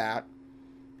get into that,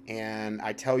 and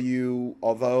I tell you,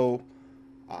 the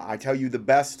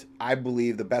best, I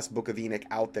believe, the best book of Enoch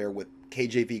out there with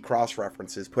KJV cross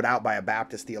references put out by a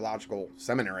Baptist theological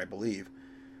seminary, I believe,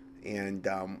 and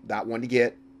that one to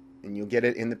get, and you'll get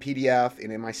it in the PDF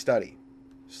and in my study.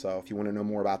 So if you want to know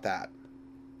more about that.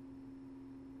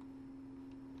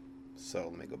 So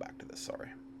let me go back to this, sorry.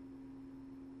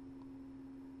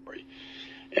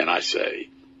 And I say,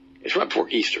 it's right before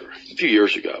Easter, a few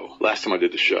years ago, last time I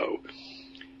did the show,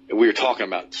 and we were talking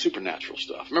about supernatural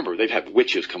stuff. Remember, they've had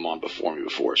witches come on before me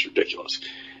before. It's ridiculous.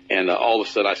 And all of a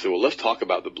sudden I said, well, let's talk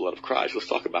about the blood of Christ. Let's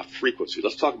talk about frequency.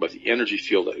 Let's talk about the energy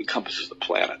field that encompasses the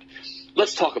planet.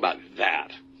 Let's talk about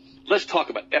that. Let's talk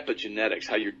about epigenetics,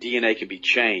 how your DNA can be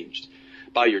changed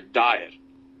by your diet,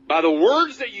 by the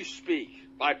words that you speak,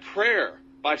 by prayer,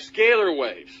 by scalar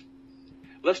waves.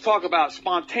 Let's talk about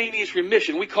spontaneous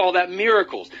remission. We call that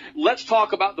miracles. Let's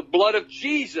talk about the blood of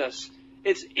Jesus.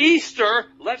 It's Easter.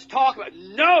 Let's talk about...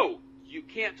 No, you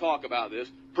can't talk about this.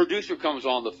 Producer comes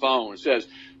on the phone and says,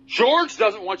 George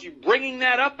doesn't want you bringing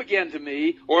that up again to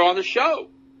me or on the show.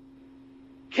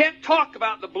 Can't talk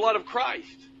about the blood of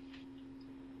Christ.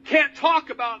 Can't talk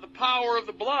about the power of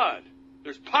the blood.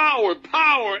 There's power,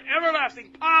 everlasting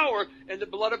power in the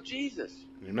blood of Jesus.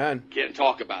 Amen. Can't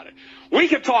talk about it. We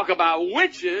can talk about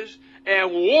witches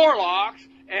and warlocks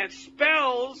and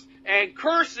spells and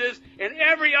curses and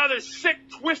every other sick,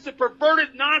 twisted, perverted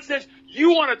nonsense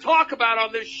you want to talk about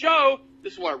on this show.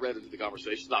 This is what I read into the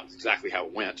conversation. It's not exactly how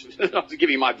it went. I'm just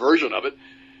giving you my version of it.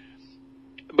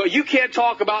 But you can't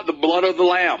talk about the blood of the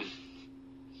Lamb,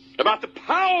 about the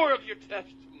power of your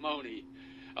testimony,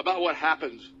 about what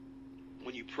happens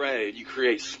when you pray and you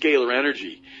create scalar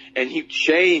energy and you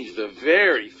change the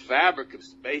very fabric of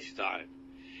space-time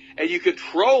and you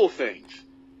control things.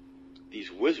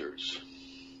 These wizards,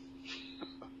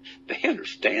 they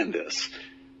understand this.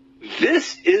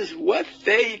 This is what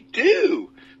they do.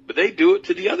 But they do it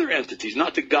to the other entities,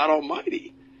 not to God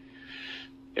Almighty.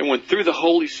 And when through the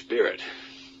Holy Spirit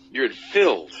you're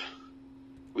filled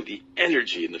with the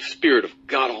energy and the Spirit of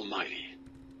God Almighty,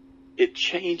 it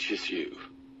changes you.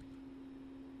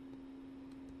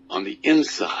 On the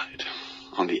inside,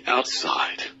 on the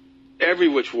outside, every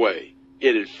which way,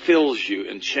 it fills you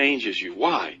and changes you.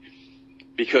 Why?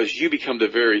 Because you become the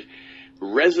very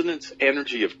resonance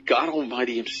energy of God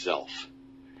Almighty Himself.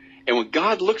 And when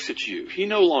God looks at you, He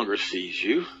no longer sees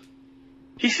you.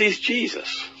 He sees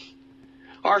Jesus.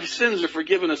 Our sins are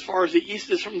forgiven as far as the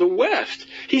east is from the west.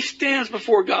 He stands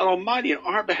before God Almighty on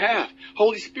our behalf.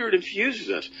 Holy Spirit infuses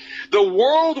us. The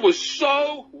world was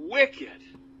so wicked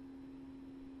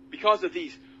because of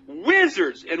these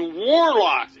wizards and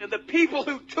warlocks and the people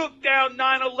who took down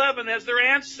 9/11 as their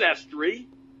ancestry,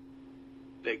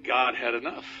 that God had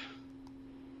enough.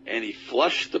 And he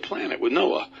flushed the planet with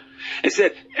Noah and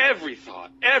said, every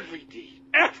thought, every deed,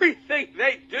 everything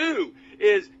they do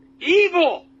is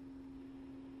evil.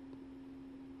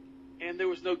 And there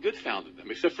was no good found in them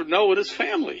except for Noah and his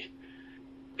family.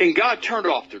 And God turned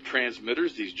off their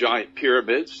transmitters, these giant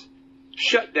pyramids,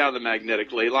 shut down the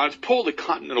magnetic ley lines, pulled the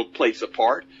continental plates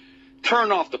apart,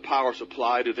 turned off the power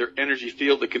supply to their energy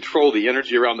field to control the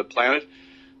energy around the planet,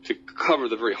 to cover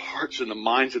the very hearts and the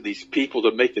minds of these people,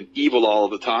 to make them evil all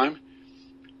of the time.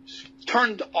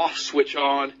 Turned the off switch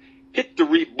on, hit the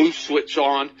reboot switch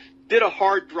on, did a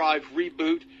hard drive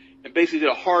reboot, and basically did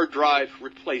a hard drive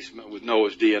replacement with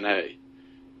Noah's DNA.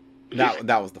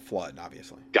 That was the flood,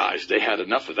 obviously. Guys, they had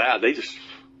enough of that. They just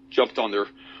jumped on their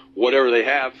whatever they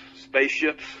have,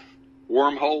 spaceships,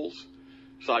 wormholes,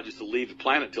 decided just to leave the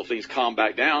planet until things calmed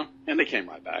back down, and they came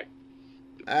right back.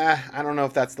 I don't know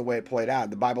if that's the way it played out.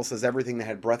 The Bible says everything that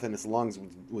had breath in its lungs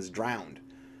was drowned.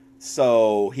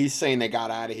 So he's saying they got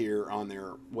out of here on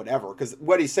their whatever. Because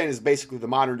what he's saying is basically the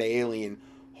modern day alien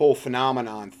whole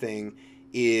phenomenon thing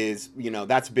is,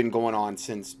 that's been going on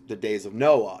since the days of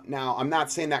Noah. Now, I'm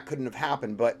not saying that couldn't have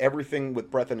happened, but everything with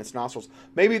breath in its nostrils,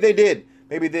 maybe they did.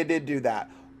 Maybe they did do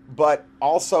that. But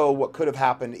also what could have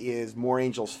happened is more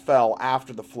angels fell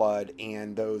after the flood,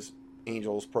 and those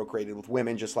angels procreated with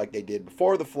women just like they did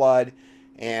before the flood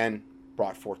and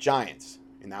brought forth giants.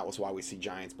 And that was why we see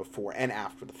giants before and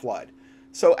after the flood.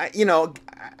 So, I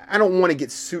don't want to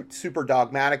get super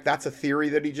dogmatic. That's a theory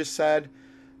that he just said.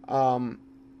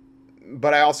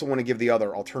 But I also want to give the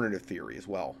other alternative theory as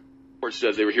well. Where it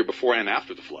says they were here before and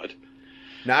after the flood.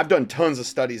 Now, I've done tons of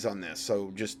studies on this.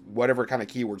 So just whatever kind of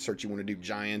keyword search you want to do,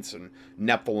 giants and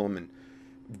Nephilim, and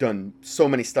done so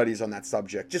many studies on that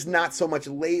subject. Just not so much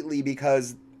lately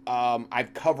because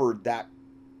I've covered that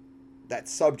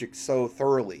subject so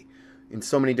thoroughly in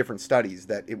so many different studies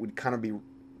that it would kind of be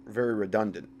very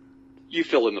redundant. You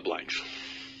fill in the blanks.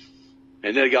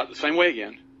 And then it got the same way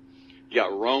again. You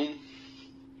got Rome.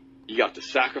 You got the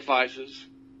sacrifices.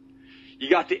 You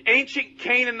got the ancient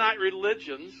Canaanite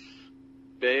religions,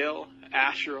 Baal,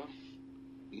 Asherah,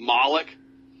 Moloch,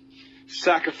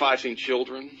 sacrificing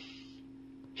children,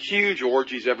 huge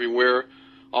orgies everywhere,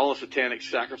 all the satanic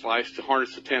sacrifice to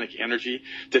harness satanic energy,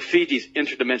 to feed these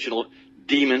interdimensional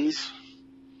demons.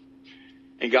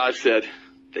 And God said,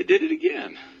 they did it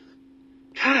again.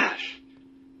 Gosh,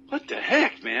 what the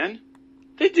heck, man?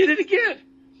 They did it again.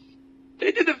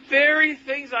 They did the very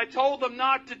things I told them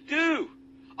not to do.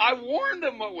 I warned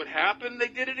them what would happen. They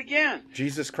did it again.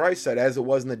 Jesus Christ said, as it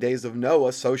was in the days of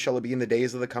Noah, so shall it be in the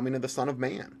days of the coming of the Son of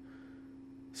Man.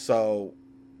 So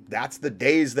that's the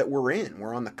days that we're in.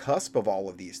 We're on the cusp of all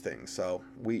of these things. So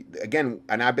we, again,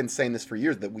 and I've been saying this for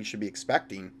years, that we should be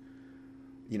expecting,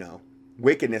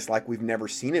 wickedness like we've never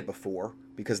seen it before,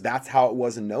 because that's how it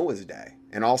was in Noah's day.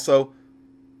 And also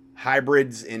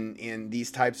hybrids in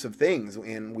these types of things.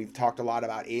 And we've talked a lot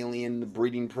about alien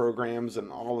breeding programs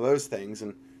and all of those things.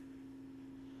 And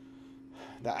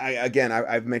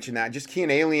I've mentioned that. Just key in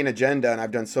alien agenda, and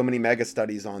I've done so many mega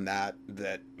studies on that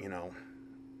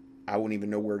I wouldn't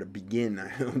even know where to begin.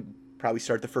 I would probably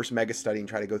start the first mega study and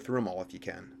try to go through them all if you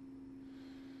can.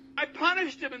 I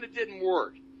punished them and it didn't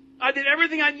work. I did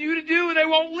everything I knew to do and they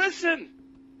won't listen.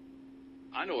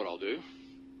 I know what I'll do.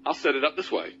 I'll set it up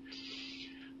this way.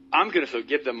 I'm going to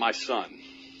give them my son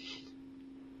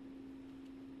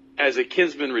as a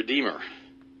kinsman redeemer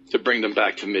to bring them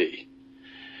back to me.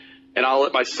 And I'll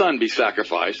let my son be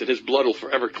sacrificed, and his blood will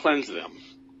forever cleanse them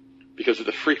because of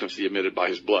the frequency emitted by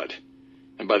his blood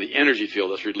and by the energy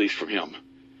field that's released from him.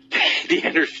 The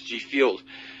energy field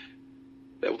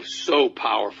that was so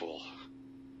powerful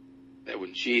that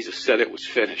when Jesus said it was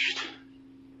finished,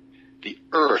 the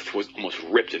earth was almost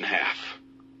ripped in half.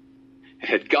 And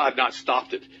had God not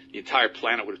stopped it, the entire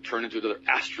planet would have turned into another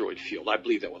asteroid field. I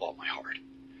believe that with all my heart.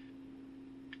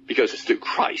 Because it's through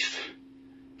Christ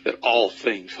that all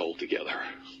things hold together.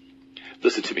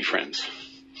 Listen to me, friends.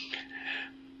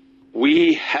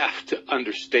 We have to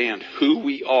understand who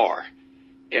we are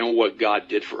and what God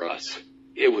did for us.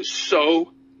 It was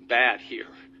so bad here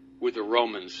with the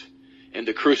Romans and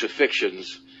the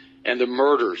crucifixions and the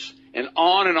murders and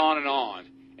on and on and on,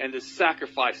 and the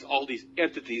sacrifice, all these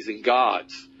entities and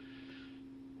gods,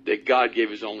 that God gave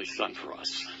his only son for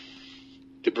us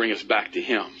to bring us back to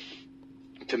him,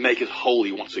 to make us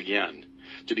holy once again,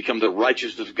 to become the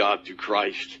righteousness of God through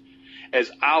Christ as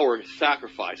our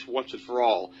sacrifice once and for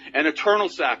all, an eternal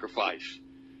sacrifice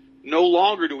No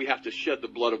longer do we have to shed the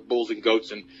blood of bulls and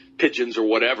goats and pigeons or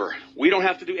whatever. We don't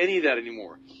have to do any of that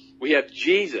anymore. We have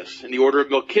Jesus in the order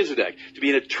of Melchizedek to be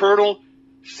an eternal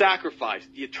sacrifice,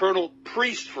 the eternal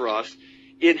priest for us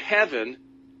in heaven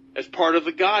as part of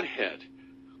the Godhead.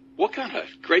 What kind of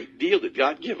great deal did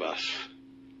God give us?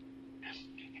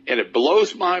 And it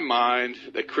blows my mind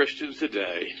that Christians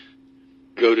today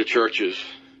go to churches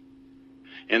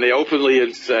and they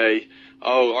openly say,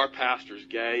 oh, our pastor's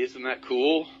gay, isn't that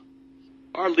cool?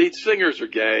 Our lead singers are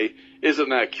gay, isn't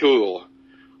that cool?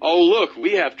 Oh, look,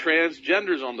 we have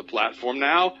transgenders on the platform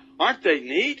now. Aren't they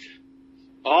neat?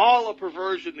 All a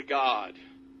perversion to God.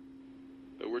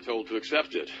 But we're told to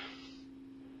accept it.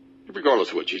 Regardless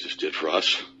of what Jesus did for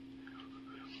us.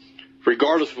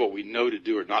 Regardless of what we know to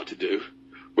do or not to do,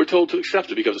 we're told to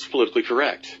accept it because it's politically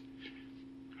correct.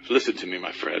 Listen to me,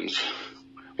 my friends.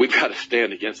 We've got to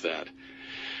stand against that.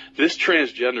 This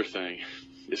transgender thing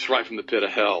is right from the pit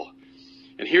of hell.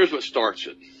 And here's what starts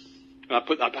it.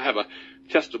 And I have a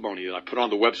testimony that I put on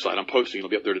the website. I'm posting. It'll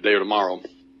be up there today or tomorrow.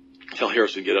 Tell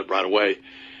Harrison to get up right away.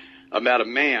 About a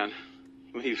man,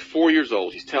 when he was 4 years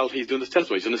old, he's doing this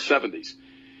testimony. He's in his 70s.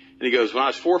 And he goes, when I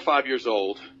was 4 or 5 years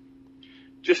old,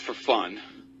 just for fun,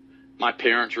 my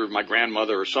parents or my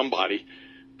grandmother or somebody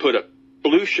put a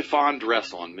blue chiffon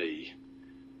dress on me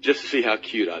just to see how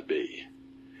cute I'd be.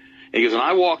 And he goes, and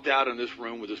I walked out in this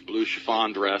room with this blue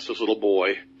chiffon dress, this little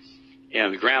boy,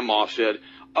 and the grandma said,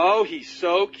 oh, he's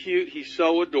so cute, he's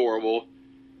so adorable,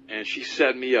 and she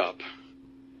set me up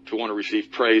to want to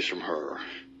receive praise from her.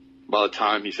 By the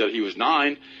time he said he was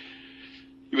 9,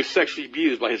 he was sexually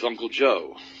abused by his Uncle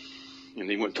Joe. And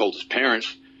he went and told his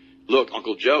parents, look,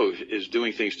 Uncle Joe is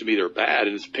doing things to me that are bad.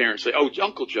 And his parents say, oh,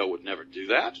 Uncle Joe would never do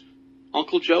that.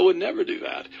 Uncle Joe would never do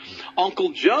that.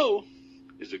 Uncle Joe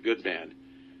is a good man.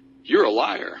 You're a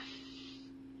liar.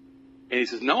 And he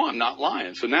says, no, I'm not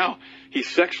lying. So now he's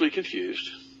sexually confused.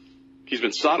 He's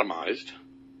been sodomized.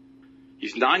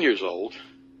 He's 9 years old.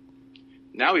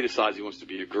 Now he decides he wants to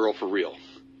be a girl for real.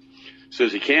 As soon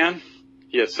as he can,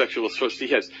 he has sexual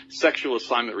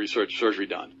assignment research surgery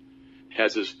done.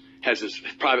 Has his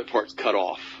private parts cut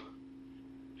off.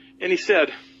 And he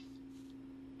said,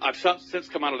 I've since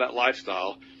come out of that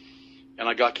lifestyle, and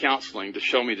I got counseling to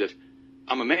show me that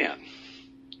I'm a man.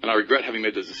 And I regret having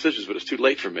made those decisions, but it's too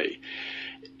late for me.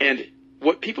 And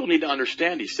what people need to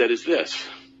understand, he said, is this.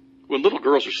 When little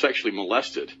girls are sexually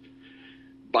molested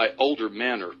by older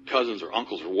men or cousins or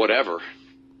uncles or whatever,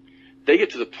 they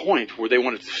get to the point where they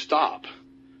want it to stop.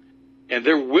 And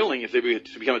they're willing, if they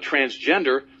become a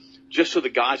transgender, just so the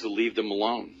guys will leave them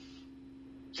alone.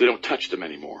 So they don't touch them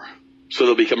anymore. So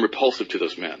they'll become repulsive to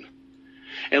those men.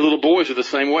 And little boys are the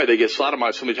same way. They get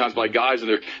sodomized so many times by guys and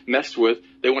they're messed with.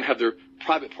 They want to have their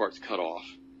private parts cut off.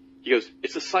 He goes,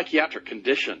 it's a psychiatric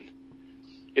condition.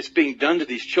 It's being done to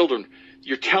these children.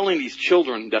 You're telling these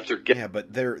children that they're gay. Yeah,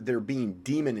 but they're being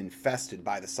demon infested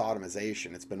by the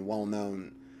sodomization. It's been well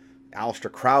known.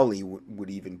 Aleister Crowley would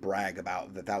even brag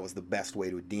about that was the best way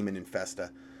to demon infest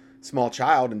a small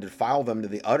child and defile them to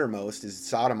the uttermost is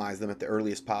sodomize them at the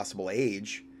earliest possible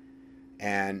age.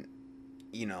 And,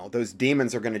 you know, those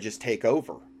demons are going to just take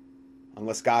over.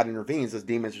 Unless God intervenes, those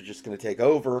demons are just going to take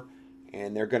over.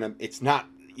 And they're going to, it's not,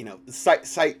 you know,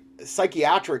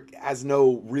 psychiatric has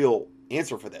no real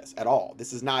answer for this at all.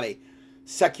 This is not a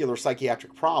secular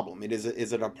psychiatric problem. It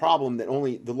is a problem that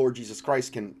only the Lord Jesus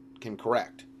Christ can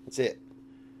correct. That's it.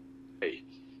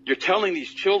 You're telling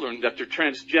these children that they're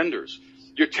transgenders.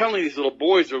 You're telling these little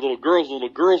boys they're little girls are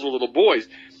little boys.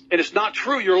 And it's not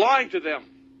true. You're lying to them.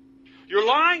 You're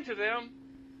lying to them.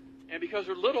 And because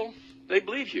they're little, they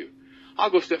believe you. I'll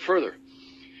go a step further.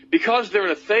 Because they're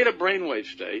in a theta brainwave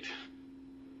state,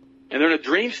 and they're in a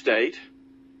dream state,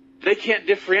 they can't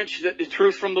differentiate the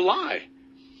truth from the lie.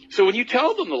 So when you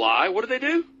tell them the lie, what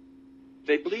do?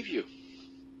 They believe you.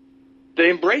 They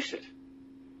embrace it.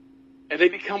 And they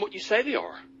become what you say they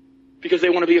are. Because they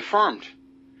want to be affirmed.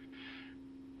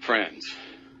 Friends,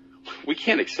 we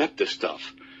can't accept this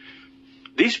stuff.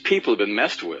 These people have been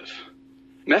messed with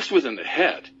in the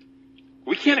head.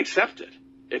 We can't accept it.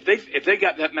 If they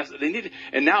got that mess, they need it.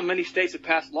 And now many states have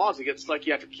passed laws against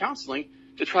psychiatric counseling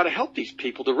to try to help these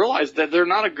people to realize that they're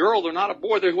not a girl, they're not a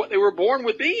boy, they're what they were born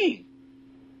with being.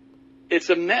 It's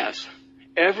a mess.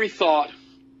 Every thought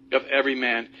of every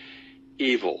man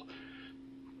evil.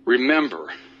 Remember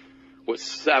what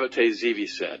Sabbatai Zevi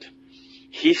said.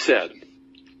 He said,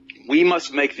 we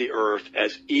must make the earth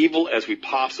as evil as we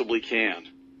possibly can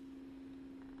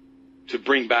to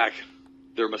bring back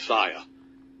their Messiah,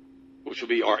 which will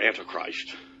be our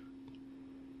Antichrist.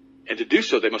 And to do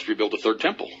so, they must rebuild the third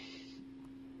temple.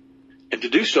 And to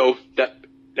do so, that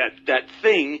That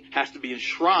thing has to be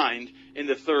enshrined in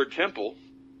the third temple.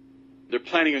 They're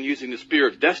planning on using the spear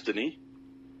of destiny,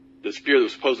 the spear that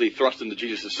was supposedly thrust into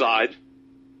Jesus' side,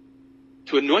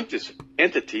 to anoint this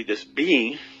entity, this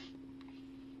being,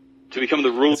 to become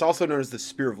the ruler. It's also known as the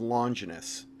Spear of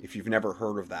Longinus, if you've never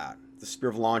heard of that. The Spear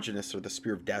of Longinus or the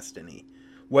Spear of Destiny.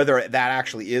 Whether that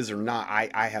actually is or not,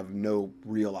 I have no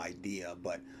real idea,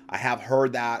 but I have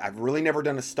heard that. I've really never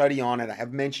done a study on it. I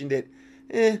have mentioned it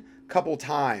a couple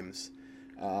times,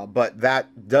 but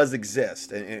that does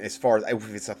exist. And as far as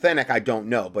if it's authentic, I don't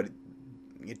know, but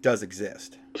it does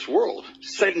exist. This world,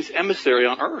 Satan's emissary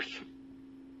on earth.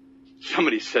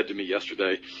 Somebody said to me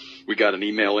yesterday, we got an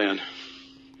email in,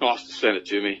 Austin sent it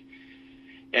to me,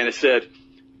 and it said,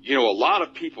 a lot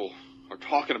of people are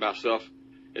talking about stuff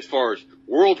as far as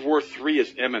World War III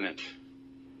is imminent.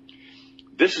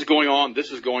 This is going on,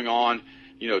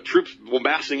 troops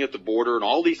massing at the border, and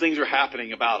all these things are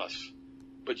happening about us.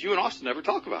 But you and Austin never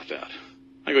talk about that.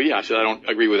 I go, yeah. I said, I don't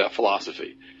agree with that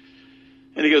philosophy.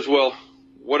 And he goes, well,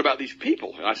 what about these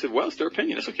people? And I said, well, it's their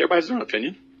opinion. It's okay. Everybody has their own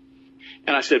opinion.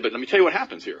 And I said, but let me tell you what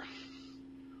happens here.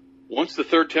 Once the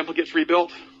third temple gets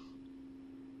rebuilt,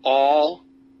 all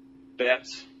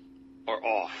bets are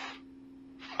off.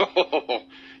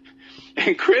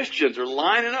 And Christians are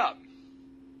lining up,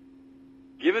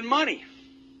 giving money,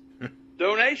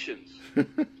 donations,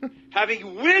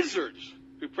 having wizards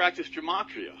who practice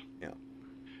gematria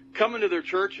come into their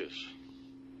churches,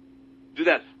 do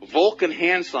that Vulcan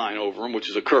hand sign over them, which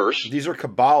is a curse. These are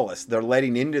Kabbalists. They're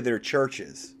letting into their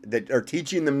churches that are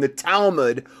teaching them the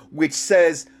Talmud, which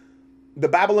says the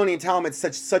Babylonian Talmud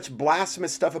said such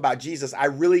blasphemous stuff about Jesus, I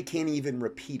really can't even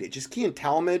repeat it. Just key in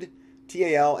Talmud,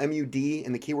 Talmud,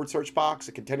 in the keyword search box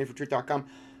at contendingfortruth.com.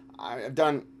 I've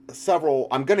done several.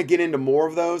 I'm going to get into more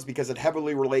of those because it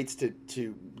heavily relates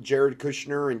to Jared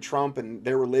Kushner and Trump and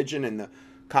their religion and the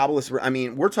Kabbalists. I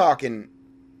mean, we're talking,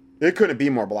 it couldn't be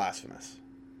more blasphemous.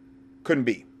 Couldn't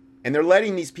be. And they're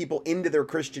letting these people into their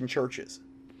Christian churches.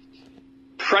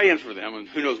 Praying for them, and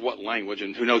who knows what language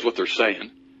and who knows what they're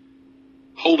saying.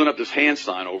 Holding up this hand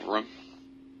sign over them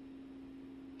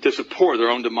to support their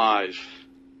own demise,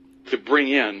 to bring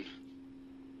in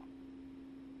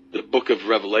the book of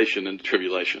Revelation and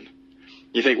tribulation.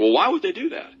 You think, well, why would they do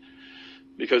that?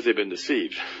 Because they've been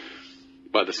deceived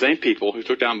by the same people who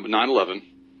took down 9/11,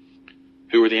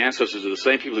 who were the ancestors of the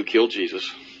same people who killed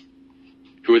Jesus,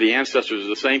 who were the ancestors of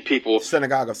the same people.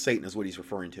 Synagogue of Satan is what he's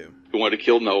referring to. Who wanted to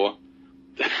kill Noah.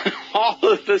 All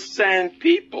of the same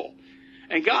people.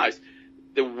 And guys,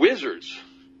 the wizards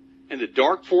and the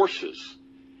dark forces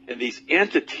and these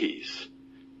entities,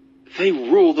 they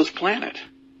rule this planet.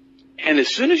 And as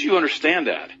soon as you understand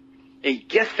that and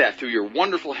get that through your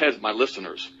wonderful heads, my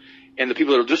listeners, and the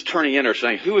people that are just turning in are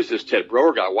saying, who is this Ted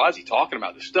Broer guy? Why is he talking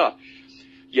about this stuff?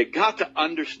 You got to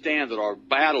understand that our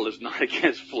battle is not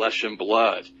against flesh and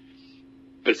blood,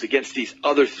 but it's against these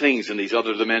other things in these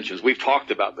other dimensions. We've talked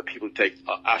about the people who take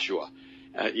Ashua,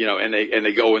 and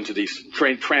they go into these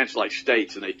trance-like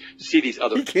states, and they see these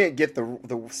other. You can't get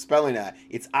the spelling of that.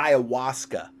 It's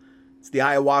ayahuasca. It's the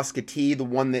ayahuasca tea, the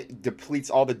one that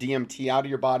depletes all the DMT out of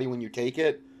your body when you take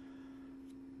it.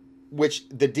 Which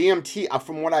the DMT,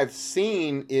 from what I've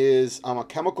seen, is a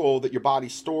chemical that your body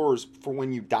stores for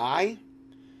when you die.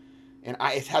 And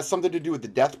it has something to do with the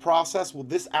death process. Well,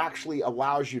 this actually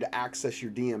allows you to access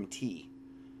your DMT.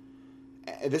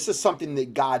 This is something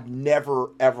that God never,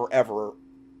 ever, ever,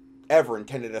 ever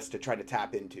intended us to try to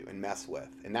tap into and mess with.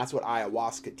 And that's what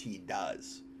ayahuasca tea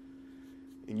does.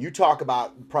 And you talk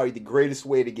about probably the greatest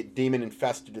way to get demon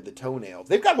infested to the toenails.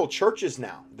 They've got whole churches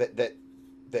now that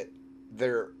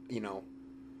they're,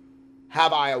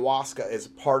 have ayahuasca as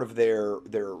part of their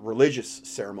religious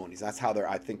ceremonies. That's how they're,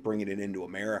 I think, bringing it into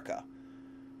America.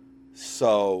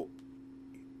 So,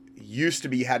 used to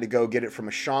be you had to go get it from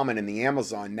a shaman in the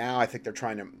Amazon. Now I think they're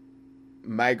trying to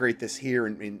migrate this here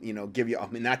and give you,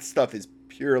 that stuff is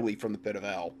purely from the pit of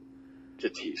hell.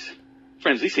 Entities.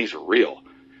 Friends, these things are real.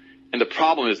 And the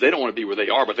problem is they don't want to be where they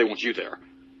are, but they want you there.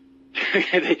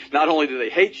 Not only do they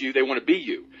hate you, they want to be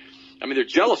you. They're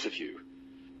jealous of you.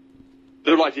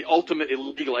 They're like the ultimate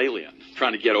illegal alien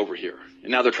trying to get over here.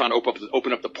 And now they're trying to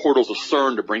open up the portals of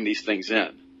CERN to bring these things in.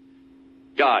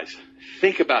 Guys,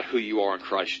 think about who you are in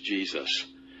Christ Jesus.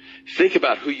 Think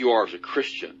about who you are as a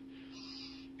Christian.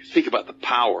 Think about the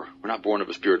power. We're not born of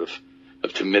a spirit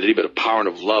of timidity, but a power and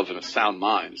of love and a sound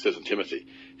mind, it says in Timothy.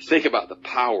 Think about the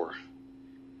power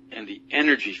and the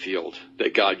energy field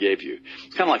that God gave you.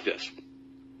 It's kind of like this.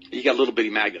 You got little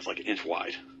bitty magnets like an inch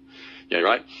wide. Yeah,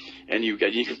 right? And you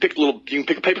can pick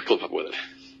a paper clip up with it.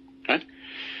 Right?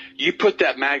 You put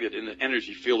that magnet in the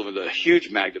energy field of a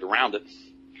huge magnet around it,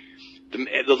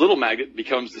 the little magnet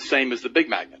becomes the same as the big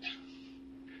magnet.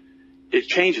 It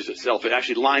changes itself. It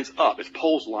actually lines up. Its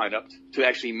poles line up to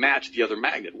actually match the other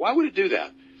magnet. Why would it do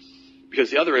that? Because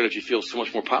the other energy feels so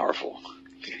much more powerful.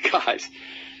 Guys,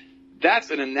 that's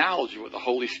an analogy of what the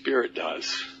Holy Spirit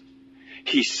does.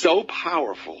 He's so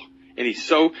powerful, and he's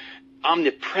so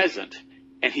omnipresent,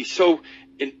 and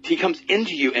he comes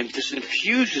into you and just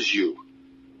infuses you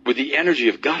with the energy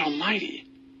of God Almighty.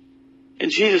 And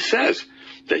Jesus says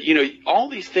that, all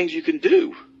these things you can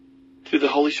do through the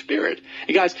Holy Spirit.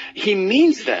 And guys, he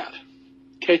means that.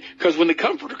 Okay? Because when the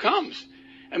Comforter comes,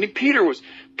 Peter was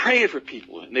praying for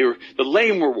people, and the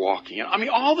lame were walking.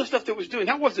 All the stuff that was doing,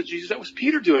 that wasn't Jesus, that was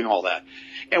Peter doing all that.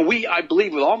 And I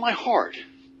believe with all my heart,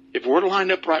 if we're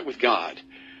lined up right with God,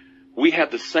 we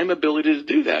have the same ability to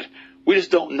do that. We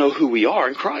just don't know who we are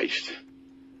in Christ.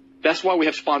 That's why we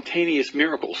have spontaneous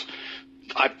miracles.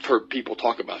 I've heard people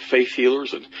talk about faith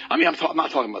healers, and I'm not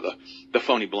talking about the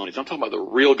phony balonies. I'm talking about the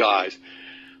real guys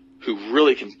who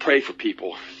really can pray for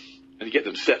people and get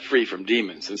them set free from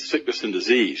demons and sickness and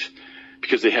disease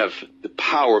because they have the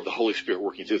power of the Holy Spirit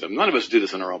working through them. None of us do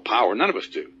this in our own power. None of us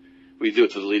do. We do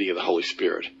it through the leading of the Holy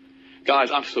Spirit.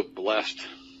 Guys, I'm so blessed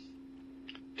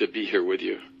to be here with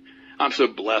you. I'm so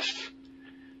blessed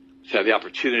to have the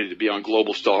opportunity to be on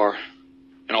Global Star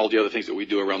and all the other things that we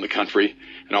do around the country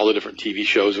and all the different TV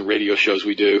shows and radio shows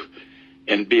we do,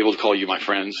 and be able to call you my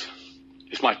friends.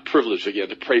 It's my privilege, again,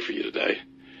 to pray for you today.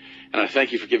 And I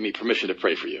thank you for giving me permission to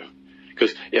pray for you.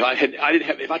 Because if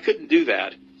I couldn't do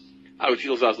that, I would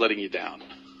feel as I was letting you down.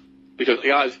 Because,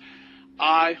 guys,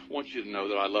 I want you to know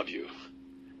that I love you.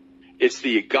 It's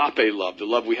the agape love, the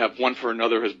love we have one for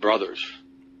another as brothers.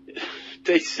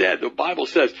 The Bible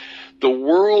says, the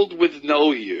world would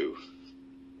know you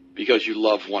because you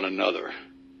love one another.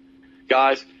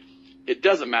 Guys, it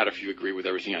doesn't matter if you agree with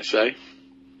everything I say.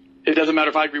 It doesn't matter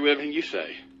if I agree with everything you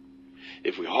say.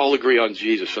 If we all agree on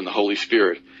Jesus and the Holy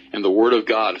Spirit and the Word of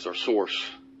God as our source,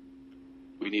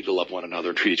 we need to love one another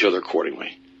and treat each other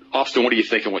accordingly. Austin, what do you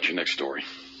think, and what's your next story?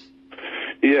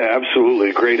 Yeah,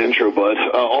 absolutely. Great intro, bud.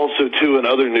 Also, too, in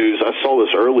other news, I saw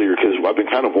this earlier because I've been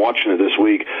kind of watching it this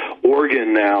week.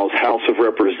 Oregon now's House of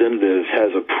Representatives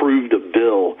has approved a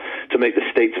bill to make the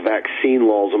state's vaccine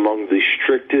laws among the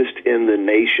strictest in the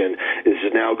nation. This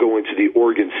is now going to the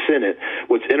Oregon Senate.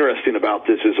 What's interesting about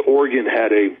this is Oregon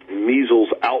had a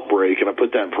measles outbreak, and I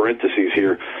put that in parentheses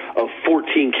here, of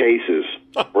 14 cases,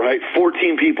 right?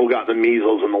 14 people got the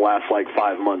measles in the last,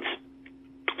 5 months.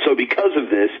 So because of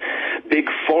this, Big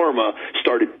Pharma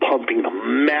started pumping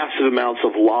massive amounts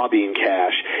of lobbying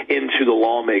cash into the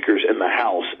lawmakers in the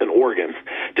House in Oregon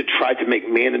to try to make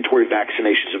mandatory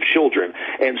vaccinations of children.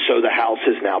 And so the House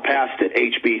has now passed it,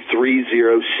 HB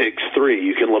 3063.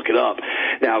 You can look it up.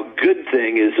 Now, good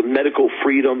thing is medical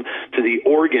freedom to the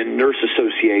Oregon Nurse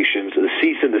Associations. The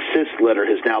cease and desist letter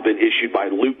has now been issued by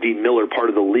Luke D. Miller, part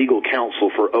of the legal counsel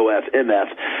for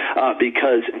OFMF,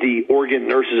 because the Oregon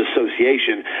Nurses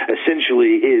Association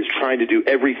essentially is trying to do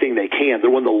everything they can. They're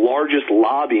one of the largest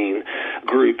lobbying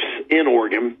groups in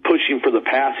Oregon pushing for the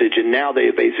passage, and now they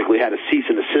have basically had a cease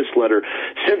and desist letter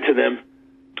sent to them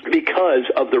because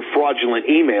of their fraudulent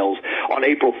emails. On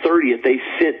April 30th, they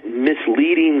sent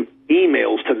misleading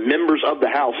emails to members of the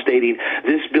House stating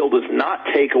this bill does not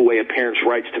take away a parent's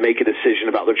rights to make a decision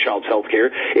about their child's health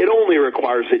care. It only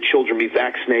requires that children be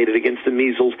vaccinated against the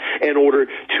measles in order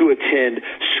to attend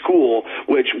school,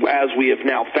 which, as we have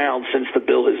now found since the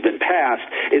bill has been passed,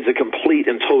 is a complete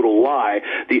and total lie.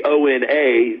 The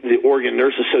ONA, the Oregon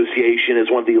Nurse Association,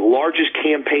 is one of the largest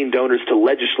campaign donors to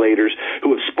legislators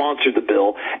who have sponsored the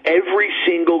bill. Every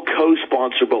single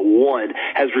co-sponsor but one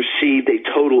has received a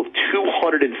total of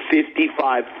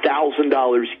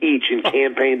 $255,000 each in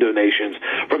campaign donations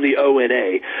from the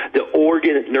ONA. The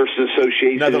Oregon Nurses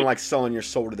Association. Nothing like selling your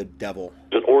soul to the devil.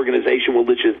 An organization with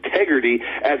its integrity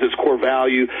as its core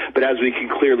value, but as we can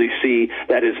clearly see,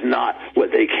 that is not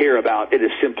what they care about. It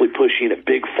is simply pushing a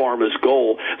big pharma's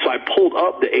goal. So I pulled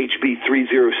up the HB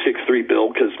 3063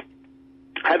 bill because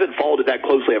I haven't followed it that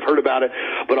closely. I've heard about it,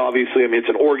 but obviously, it's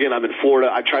in Oregon. I'm in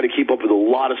Florida. I try to keep up with a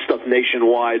lot of stuff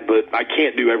nationwide, but I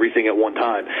can't do everything at one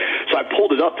time. So I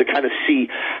pulled it up to kind of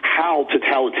see how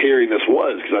totalitarian this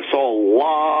was, because I saw a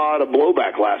lot of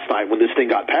blowback last night when this thing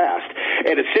got passed.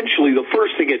 And essentially, the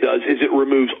first thing it does is it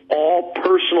removes all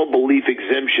personal belief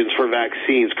exemptions for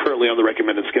vaccines currently on the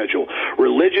recommended schedule.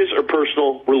 Religious or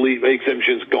personal belief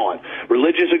exemptions, gone.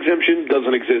 Religious exemption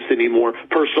doesn't exist anymore.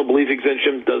 Personal belief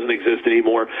exemption doesn't exist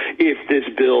anymore if this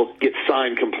bill gets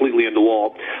signed completely into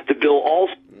law. The bill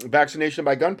also... Vaccination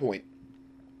by gunpoint.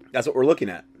 That's what we're looking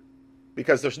at.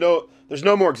 Because there's no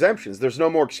more exemptions. There's no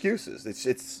more excuses.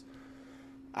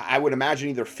 I would imagine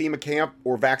either FEMA camp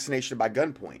or vaccination by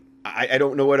gunpoint. I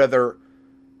don't know what other.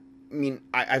 I mean,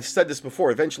 I've said this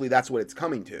before. Eventually, that's what it's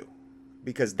coming to,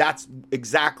 because that's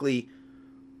exactly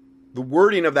the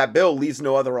wording of that bill leaves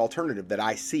no other alternative that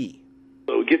I see.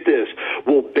 So get this,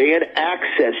 will ban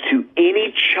access to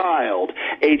any child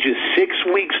ages 6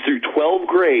 weeks through 12th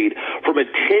grade from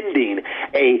attending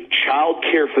a child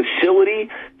care facility,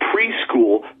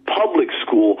 preschool, public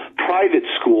school, private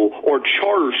school, or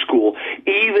charter school,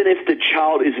 even if the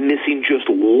child is missing just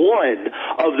one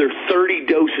of their 30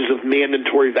 doses of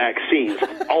mandatory vaccines.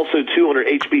 Also, too, under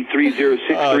HB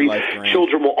 3063,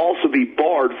 children will also be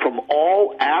barred from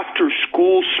all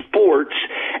after-school sports,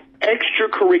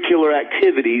 extracurricular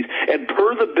activities, and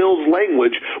per the bill's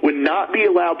language, would not be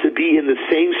allowed to be in the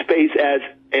same space as,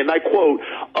 and I quote,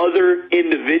 other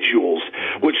individuals,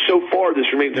 which so far this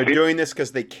remains... They're doing this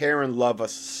because they care and love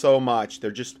us so much.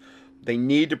 They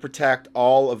need to protect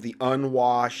all of the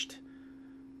unwashed,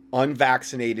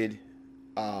 unvaccinated,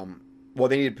 well,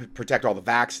 they need to protect all the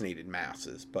vaccinated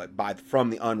masses, but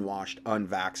from the unwashed,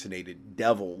 unvaccinated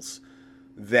devils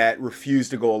that refuse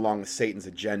to go along with Satan's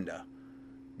agenda,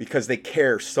 because they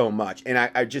care so much. And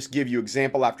I just give you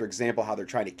example after example how they're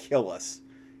trying to kill us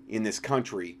in this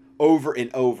country over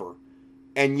and over.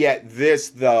 And yet this,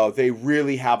 though, they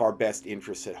really have our best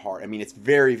interests at heart. I mean, it's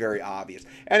very, very obvious.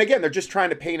 And again, they're just trying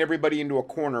to paint everybody into a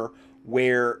corner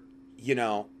where,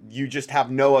 you just have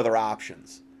no other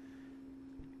options.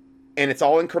 And it's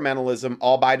all incrementalism,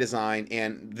 all by design.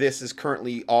 And this is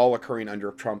currently all occurring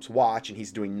under Trump's watch, and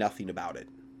he's doing nothing about it.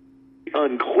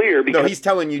 Unclear because... No, he's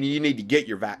telling you need to get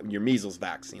your measles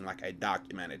vaccine, like I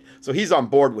documented. So he's on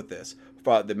board with this,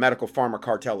 the medical pharma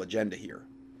cartel agenda here.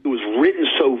 It was written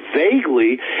so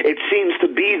vaguely, it seems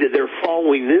to be that they're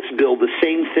following this bill, the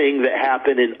same thing that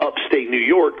happened in upstate New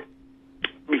York,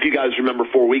 if you guys remember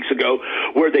 4 weeks ago,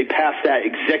 where they passed that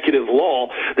executive law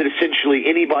that essentially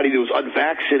anybody that was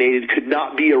unvaccinated could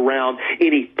not be around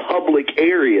any public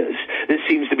areas. This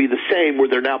seems to be the same, where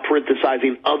they're now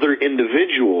parenthesizing other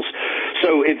individuals.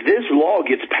 So if this law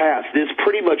gets passed, this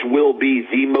pretty much will be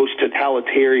the most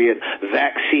totalitarian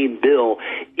vaccine bill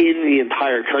in the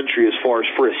entire country as far as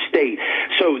for a state.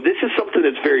 So this is something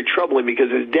that's very troubling,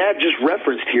 because as Dad just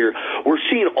referenced here, we're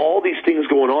seeing all these things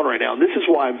going on right now. And this is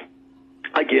why,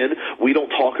 again, we don't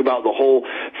talk about the whole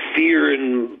fear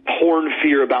and porn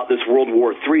fear about this World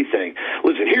War III thing.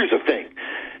 Listen, here's the thing.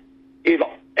 If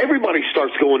everybody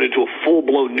starts going into a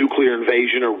full-blown nuclear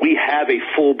invasion, or we have a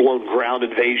full-blown ground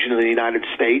invasion in the United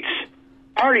States,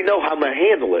 I already know how I'm going to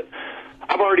handle it.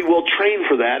 I'm already well trained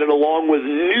for that, and along with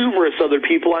numerous other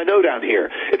people I know down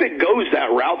here. If it goes that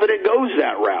route, then it goes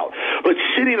that route. But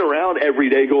sitting around every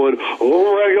day going, oh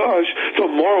my gosh,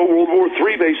 tomorrow World War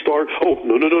III may start. Oh,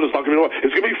 no, it's not going to be tomorrow.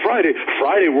 It's going to be Friday.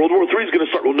 Friday, World War III is going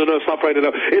to start. Oh, no, it's not Friday.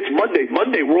 No, it's Monday.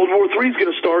 Monday, World War III is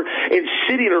going to start. And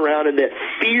sitting around in that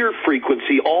fear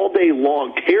frequency all day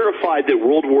long, terrified that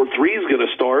World War III is going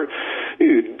to start.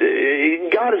 Dude,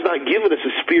 God has not given us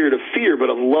a spirit of fear,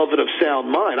 but of love and of sound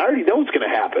mind. I already know it's going to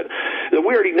happen.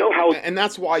 We already know how. And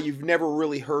that's why you've never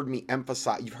really heard me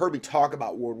emphasize. You've heard me talk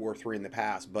about World War III in the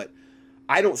past, but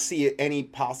I don't see any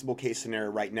possible case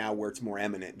scenario right now where it's more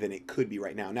imminent than it could be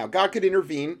right now. Now, God could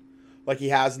intervene like he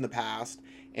has in the past,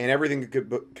 and everything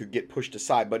could get pushed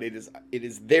aside. But it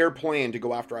is their plan to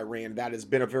go after Iran. That has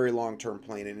been a very long-term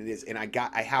plan, and it is. And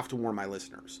I have to warn my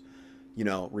listeners,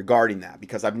 regarding that,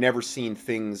 because I've never seen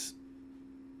things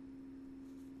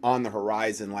on the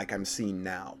horizon like I'm seeing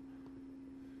now.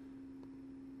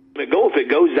 If it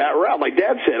goes that route, like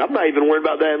Dad said, I'm not even worried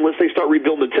about that unless they start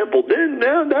rebuilding the temple. Then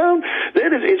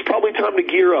it's probably time to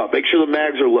gear up, make sure the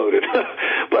mags are loaded.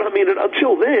 But I mean,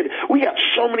 until then, we got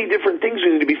so many different things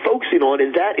we need to be focusing on,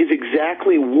 and that is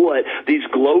exactly what these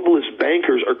globalist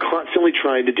bankers are constantly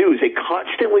trying to do. Is they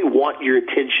constantly want your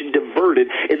attention diverted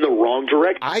in the wrong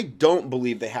direction. I don't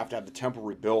believe they have to have the temple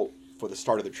rebuilt for the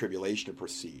start of the tribulation to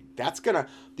proceed.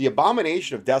 The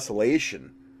abomination of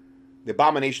desolation. The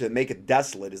abomination that maketh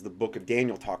desolate, as the book of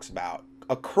Daniel talks about,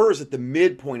 occurs at the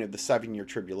midpoint of the 7-year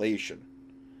tribulation.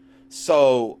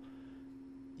 So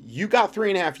you got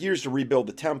 3.5 years to rebuild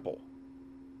the temple.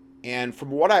 And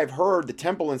from what I've heard, the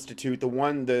Temple Institute, the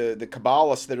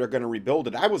Kabbalists that are going to rebuild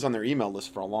it, I was on their email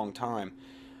list for a long time.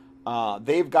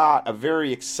 They've got a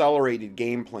very accelerated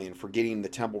game plan for getting the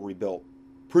temple rebuilt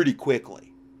pretty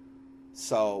quickly.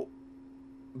 So...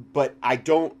 But I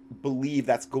don't believe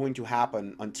that's going to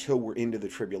happen until we're into the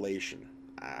tribulation.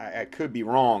 I could be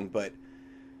wrong, but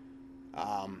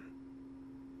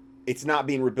it's not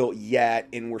being rebuilt yet,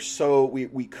 and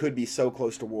we could be so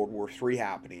close to World War III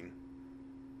happening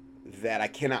that I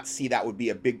cannot see that would be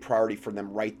a big priority for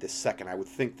them right this second. I would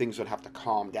think things would have to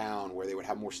calm down where they would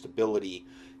have more stability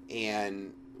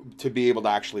and to be able to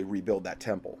actually rebuild that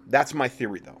temple. That's my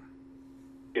theory, though.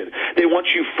 They want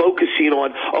you focusing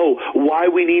on, why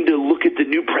we need to look at the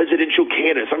new presidential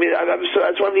candidates. I mean, that's why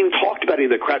I haven't even talked about any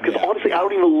of that crap, because honestly, I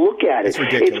don't even look at it. It's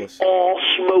ridiculous. It's all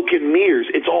smoke and mirrors.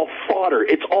 It's all fodder.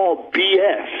 It's all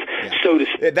BS, so to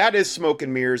speak. That is smoke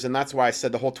and mirrors, and that's why I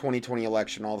said the whole 2020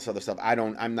 election, all this other stuff,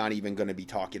 I'm not even going to be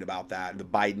talking about that, the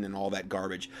Biden and all that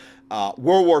garbage.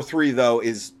 World War III, though,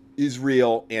 is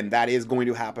real, and that is going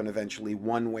to happen eventually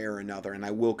one way or another, and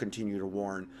I will continue to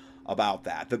warn about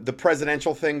that. The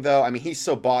presidential thing, though, I mean, he's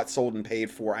so bought, sold, and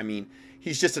paid for. I mean,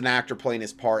 he's just an actor playing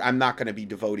his part. I'm not going to be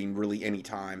devoting really any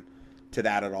time to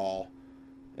that at all.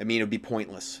 I mean, it would be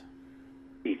pointless.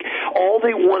 All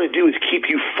they want to do is keep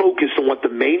you focused on what the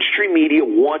mainstream media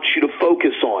wants you to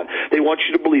focus on. They want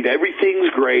you to believe everything's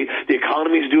great, the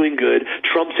economy's doing good,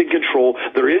 Trump's in control,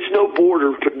 there is no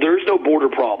border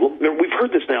problem. We've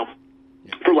heard this now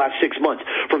for the last 6 months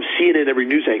from CNN, every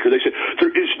news anchor. They said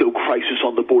there is no crisis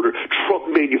on the border. Trump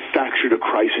manufactured a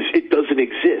crisis. It doesn't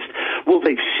exist. Well,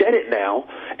 they've said it now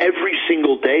every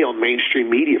single day on mainstream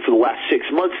media for the last 6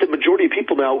 months. The majority of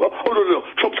people now go, no,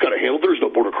 Trump's got a handle. There's no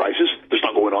border crisis. There's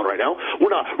not going on right now.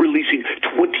 We're not releasing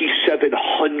 2,700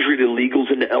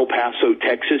 illegals into El Paso,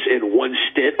 Texas in one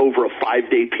stint over a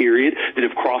 5-day period that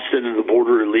have crossed into the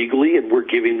border illegally, and we're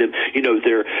giving them,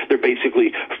 their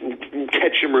basically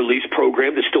catch and release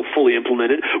program that's still fully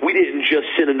implemented. We didn't just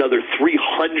send another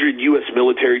 300 U.S.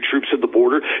 military troops at the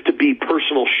border to be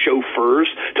personal chauffeurs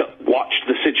to watch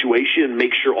the situation and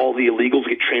make sure all the illegals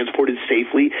get transported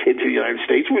safely into the United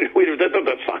States.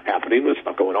 That's not happening. That's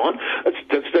not going on. That's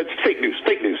fake news.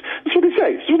 Fake news. That's what they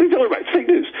say. That's what they tell everybody. It's fake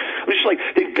news. It's just like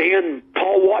they banned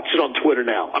Paul Watson on Twitter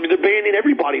now. I mean, they're banning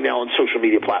everybody now on social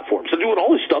media platforms. They're doing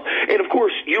all this stuff, and of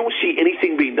course, you don't see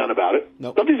anything being done about it.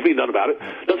 Nope. Nothing's being done about it.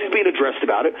 Nothing's being addressed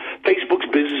about it. Facebook's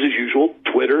business as usual.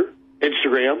 Twitter,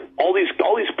 Instagram, all these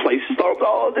places,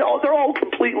 they're all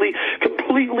completely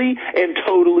and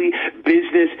totally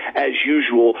business as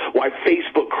usual. Why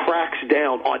Facebook cracks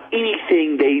down on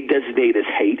anything they designate as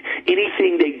hate,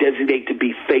 anything they designate to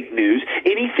be fake news,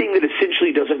 anything that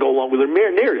essentially doesn't go along with their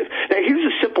narrative. Now, here's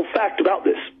a simple fact about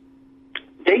this.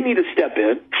 They need to step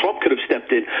in. Trump could have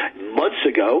stepped in months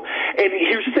ago. And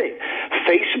here's the thing.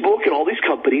 Facebook and all these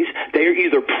companies, they are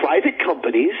either private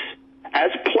companies as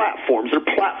platforms, they're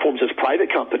platforms as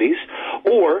private companies,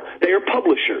 or they are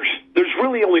publishers. There's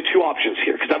really only two options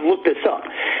here, because I've looked this up.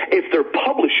 If they're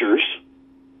publishers,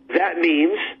 that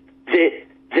means that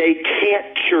they can't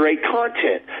curate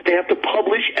content. They have to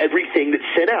publish everything that's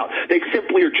sent out. They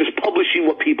simply are just publishing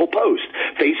what people post.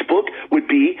 Facebook would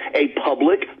be a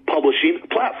public publishing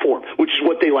platform, which is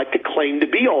what they like to claim to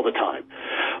be all the time.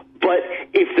 But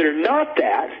if they're not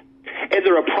that, and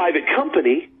they're a private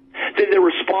company, then they're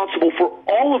responsible for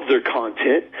all of their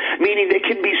content, meaning they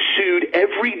can be sued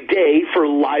every day for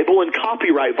libel and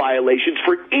copyright violations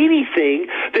for anything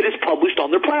that is published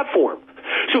on their platform.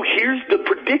 So here's the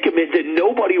predicament that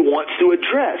nobody wants to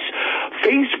address.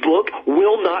 Facebook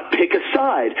will not pick a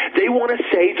side. They want to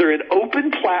say they're an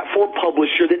open platform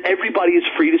publisher that everybody is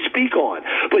free to speak on.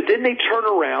 But then they turn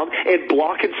around and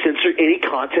block and censor any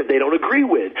content they don't agree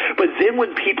with. But then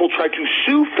when people try to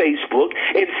sue Facebook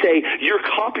and say, you're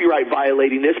copyright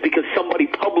violating this because somebody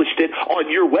published it on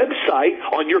your website,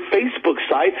 on your Facebook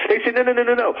site, they say,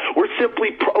 no. We're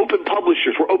simply open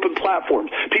publishers. We're open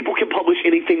platforms. People can publish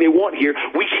anything they want here.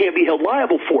 We can't be held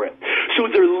liable for it. So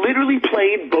they're literally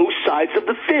playing both sides of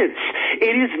the fence.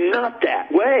 It is not that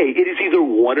way. It is either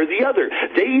one or the other.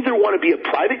 They either want to be a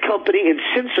private company and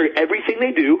censor everything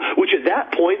they do, which at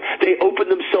that point, they open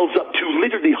themselves up to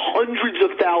literally hundreds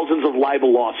of thousands of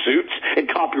libel lawsuits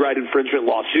and copyright infringement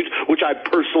lawsuits, which I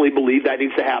personally believe that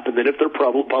needs to happen then if they're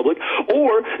public,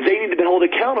 or they need to be held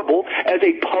accountable as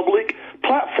a public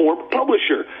platform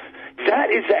publisher.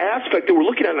 That is the aspect that we're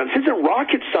looking at. This isn't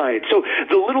rocket science. So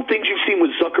the little things you've seen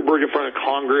with Zuckerberg in front of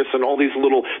Congress and all these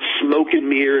little smoke and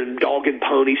mirror and dog and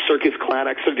pony circus clown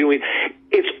acts they're doing,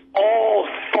 it's all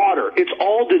fodder. It's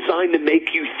all designed to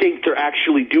make you think they're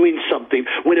actually doing something,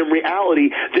 when in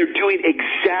reality, they're doing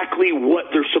exactly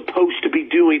what they're supposed to be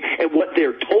doing and what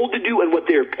they're told to do and what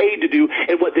they're paid to do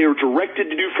and what they were directed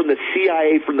to do from the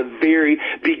CIA from the very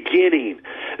beginning.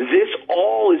 This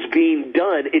all is being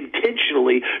done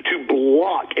intentionally to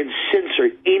block and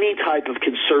censor any type of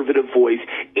conservative voice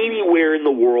anywhere in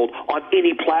the world on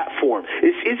any platform.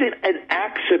 This isn't an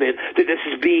accident that this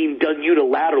is being done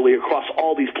unilaterally across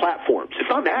all these platforms. It's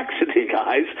not an accident,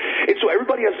 guys. And so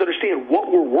everybody has to understand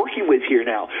what we're working with here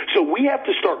now. So we have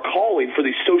to start calling for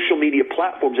these social media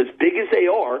platforms, as big as they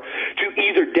are, to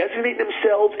either designate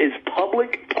themselves as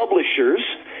public publishers,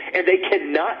 and they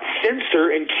cannot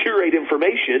censor and curate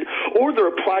information, or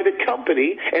they're a private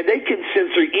company, and they can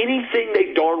censor anything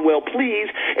they darn well please,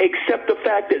 except the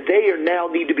fact that they are now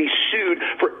need to be sued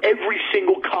for every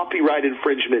single copyright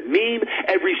infringement meme,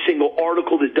 every single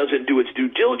article that doesn't do its due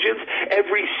diligence,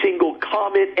 every single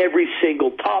comment, every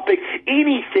single topic,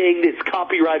 anything that's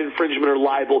copyright infringement or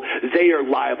libel, they are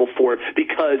liable for it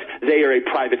because they are a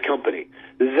private company.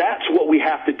 That's what we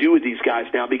have to do with these guys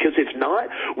now, because if not,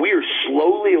 we are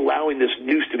slowly allowing this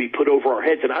noose to be put over our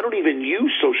heads. And I don't even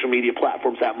use social media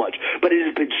platforms that much, but it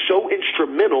has been so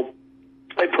instrumental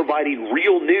in providing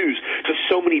real news to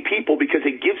so many people, because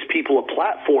it gives people a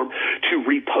platform to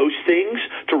repost things,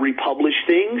 to republish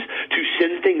things, to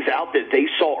send things out that they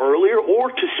saw earlier,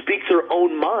 or to speak their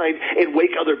own mind and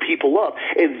wake other people up.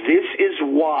 And this is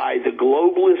why the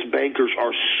globalist bankers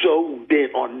are so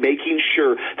bent on making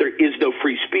sure there is no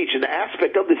free speech. And the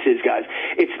aspect of this is, guys,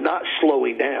 it's not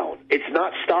slowing down. It's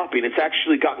not stopping. It's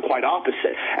actually gotten quite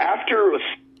opposite. After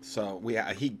So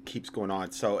he keeps going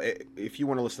on. So if you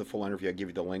want to listen to the full interview, I'll give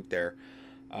you the link there.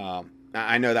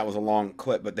 I know that was a long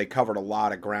clip, but they covered a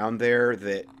lot of ground there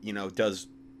that, does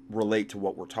relate to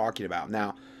what we're talking about.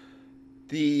 Now,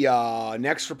 the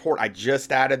next report, I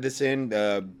just added this in.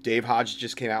 Dave Hodges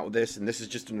just came out with this, and this is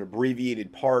just an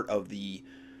abbreviated part of the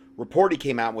report he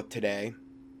came out with today.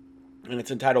 And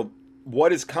it's entitled,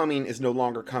 "What is Coming is No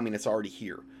Longer Coming, It's Already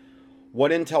Here.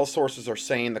 What intel sources are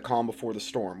saying the calm before the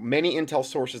storm. Many intel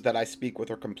sources that I speak with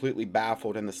are completely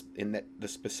baffled in that the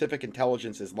specific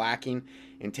intelligence is lacking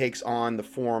and takes on the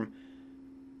form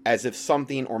as if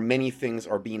something or many things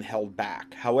are being held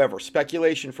back. However,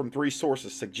 speculation from 3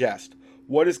 sources suggest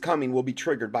what is coming will be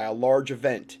triggered by a large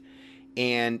event,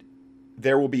 and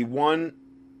there will be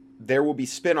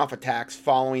spin-off attacks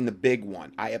following the big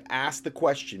one. I have asked the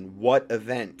question, what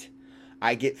event?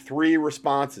 I get 3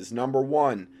 responses. Number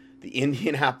 1, the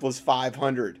Indianapolis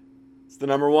 500. It's the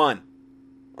number 1.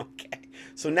 Okay.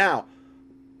 So now,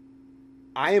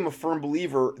 I am a firm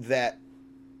believer that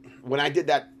when I did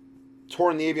that tour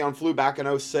in the Avion flu back in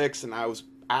 2006, and I was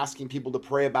asking people to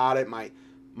pray about it, my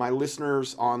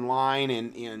listeners online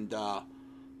and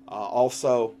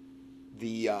also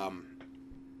the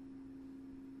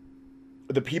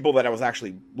people that I was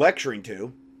actually lecturing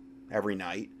to every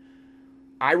night,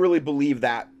 I really believe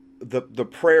that the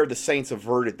prayer of the saints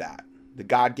averted that. The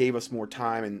God gave us more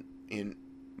time and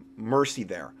mercy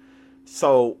there.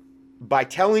 So by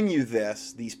telling you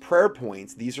these prayer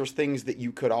points, these are things that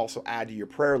you could also add to your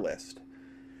prayer list.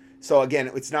 So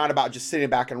again, it's not about just sitting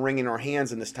back and wringing our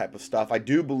hands and this type of stuff. I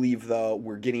do believe, though,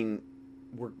 we're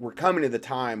coming to the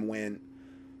time when,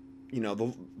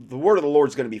 the word of the Lord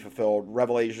is going to be fulfilled.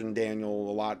 Revelation, Daniel,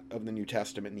 a lot of the New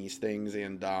Testament, and these things,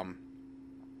 and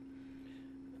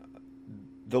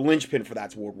the linchpin for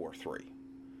that's World War III.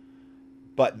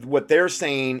 But what they're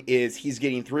saying is he's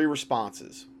getting 3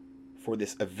 responses for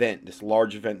this event, this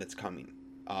large event that's coming.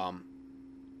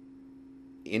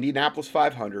 Indianapolis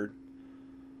 500,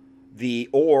 the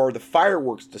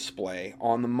fireworks display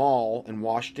on the mall in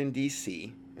Washington,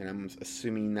 D.C., and I'm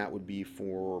assuming that would be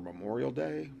for Memorial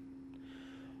Day,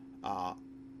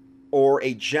 or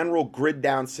a general grid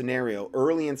down scenario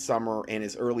early in summer and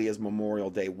as early as Memorial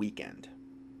Day weekend.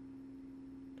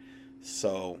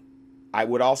 So I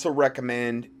would also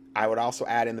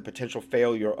add in the potential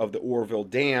failure of the Oroville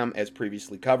Dam as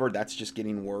previously covered. That's just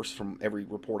getting worse from every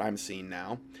report I'm seeing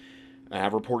now.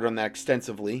 I've reported on that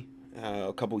extensively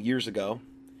a couple years ago.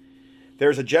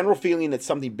 There's a general feeling that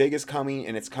something big is coming,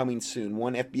 and it's coming soon.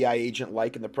 One FBI agent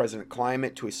likened the present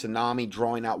climate to a tsunami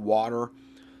drawing out water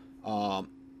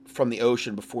from the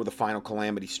ocean before the final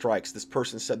calamity strikes. This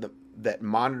person said that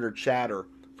monitored chatter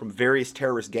from various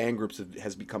terrorist gang groups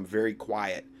has become very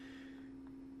quiet.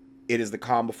 It is the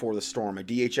calm before the storm. A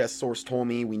DHS source told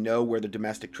me, we know where the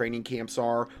domestic training camps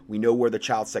are. We know where the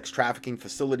child sex trafficking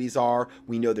facilities are.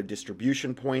 We know their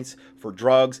distribution points for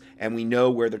drugs. And we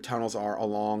know where their tunnels are,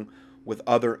 along with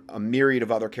a myriad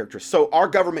of other characters. So our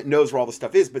government knows where all this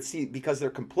stuff is. But see, because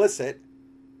they're complicit,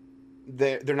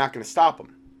 they're not going to stop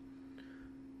them.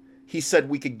 He said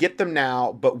we could get them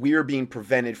now, but we are being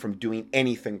prevented from doing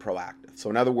anything proactive. So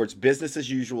in other words, business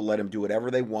as usual, let them do whatever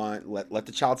they want, let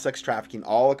the child sex trafficking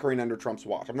all occurring under Trump's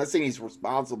watch. I'm not saying he's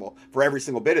responsible for every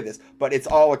single bit of this, but it's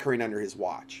all occurring under his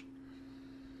watch.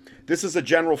 This is a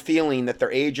general feeling that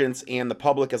their agents and the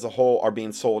public as a whole are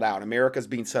being sold out. America's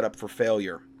being set up for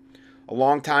failure. A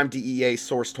longtime DEA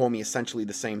source told me essentially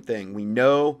the same thing. We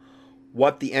know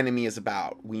what the enemy is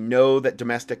about. We know that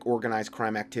domestic organized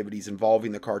crime activities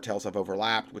involving the cartels have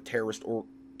overlapped with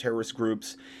terrorist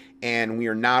groups, and we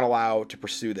are not allowed to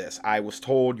pursue this. I was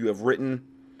told you have written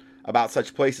about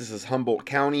such places as Humboldt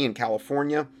County in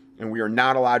California, and we are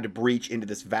not allowed to breach into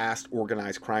this vast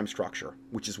organized crime structure,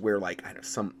 which is where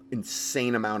some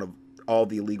insane amount of all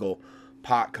the illegal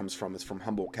pot comes from, is from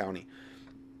Humboldt County.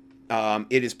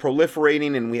 It is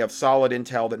proliferating, and we have solid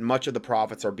intel that much of the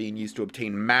profits are being used to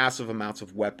obtain massive amounts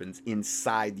of weapons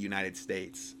inside the United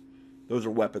States. Those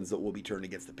are weapons that will be turned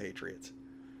against the Patriots.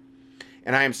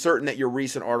 And I am certain that your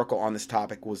recent article on this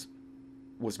topic was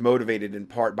motivated in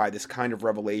part by this kind of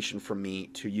revelation from me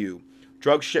to you.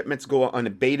 Drug shipments go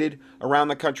unabated around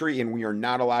the country, and we are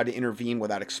not allowed to intervene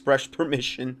without express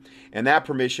permission, and that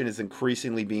permission is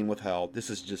increasingly being withheld. This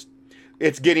is just,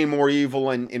 it's getting more evil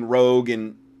and rogue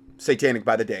and satanic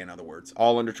by the day, in other words,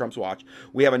 all under Trump's watch.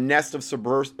 We have a nest of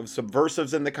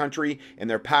subversives in the country, and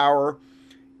their power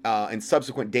and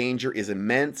subsequent danger is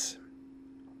immense.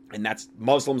 And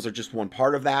Muslims are just one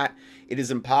part of that. It is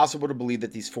impossible to believe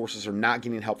that these forces are not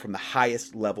getting help from the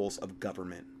highest levels of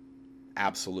government.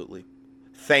 Absolutely.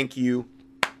 Thank you,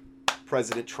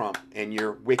 President Trump, and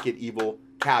your wicked, evil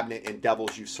cabinet and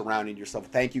devils you've surrounded yourself.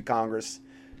 Thank you, Congress.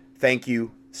 Thank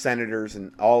you, senators,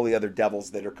 and all the other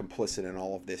devils that are complicit in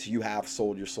all of this. You have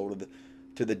sold your soul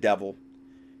to the devil,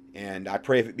 and I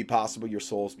pray if it be possible your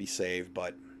souls be saved,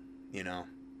 but,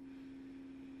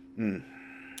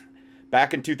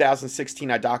 Back in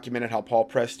 2016, I documented how Paul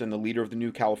Preston, the leader of the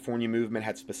New California movement,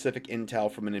 had specific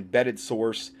intel from an embedded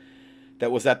source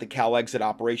that was at the CalExit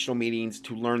operational meetings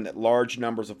to learn that large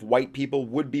numbers of white people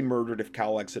would be murdered if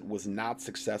CalExit was not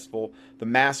successful. The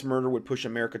mass murder would push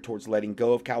America towards letting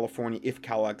go of California if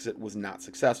CalExit was not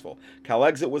successful.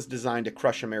 CalExit was designed to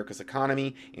crush America's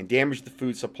economy and damage the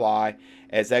food supply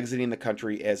as exiting the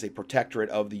country as a protectorate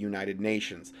of the United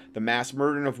Nations. The mass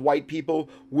murdering of white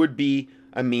people would be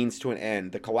a means to an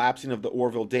end. The collapsing of the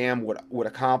Orville Dam would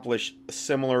accomplish a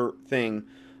similar thing,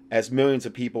 as millions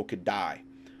of people could die.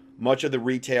 Much of the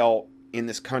retail in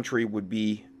this country would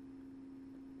be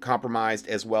compromised,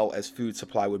 as well as food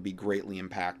supply would be greatly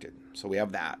impacted. So we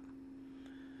have that.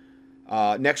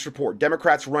 Next report.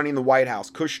 Democrats running the White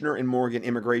House. Kushner and Morgan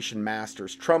immigration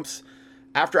masters.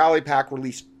 After AliPac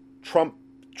released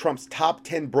Trump's top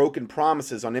 10 broken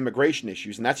promises on immigration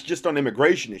issues, and that's just on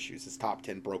immigration issues, his top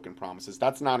 10 broken promises.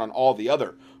 That's not on all the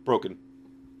other broken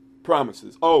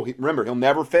promises. Remember, he'll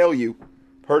never fail you.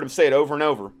 Heard him say it over and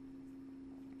over.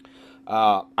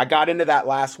 I got into that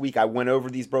last week. I went over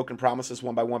these broken promises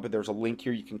one by one, but there's a link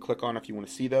here you can click on if you want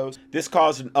to see those. This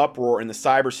caused an uproar in the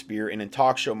cybersphere and in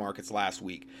talk show markets last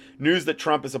week. News that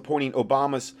Trump is appointing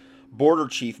Obama's border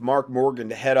chief, Mark Morgan,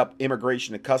 to head up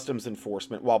immigration and customs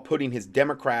enforcement while putting his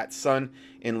Democrat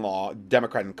son-in-law,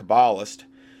 Democrat and Kabbalist,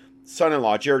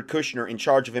 son-in-law, Jared Kushner, in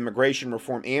charge of immigration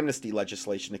reform amnesty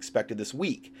legislation expected this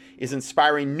week, is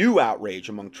inspiring new outrage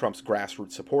among Trump's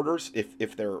grassroots supporters,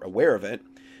 if they're aware of it.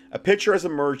 A picture has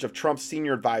emerged of Trump's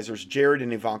senior advisors, Jared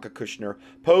and Ivanka Kushner,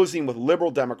 posing with liberal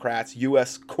Democrats,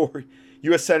 U.S.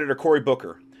 Senator Cory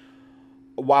Booker.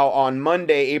 While on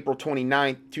Monday, April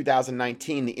 29,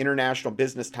 2019, the International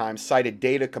Business Times cited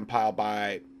data compiled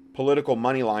by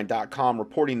PoliticalMoneyline.com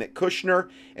reporting that Kushner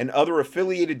and other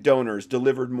affiliated donors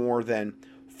delivered more than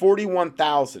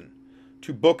 $41,000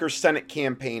 to Booker's Senate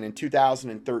campaign in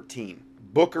 2013.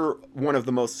 Booker, one of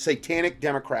the most satanic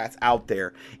Democrats out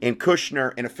there, and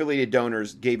Kushner and affiliated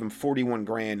donors gave him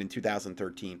 $41,000 in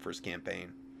 2013 for his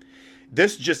campaign.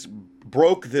 This just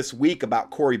broke this week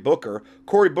about Cory Booker.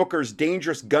 Cory Booker's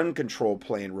dangerous gun control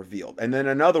plan revealed. And then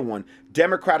another one,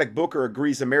 Democratic Booker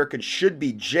agrees Americans should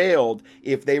be jailed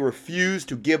if they refuse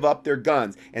to give up their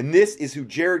guns. And this is who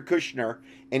Jared Kushner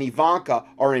and Ivanka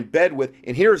are in bed with.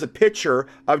 And here's a picture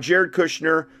of Jared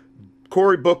Kushner,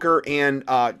 Cory Booker, and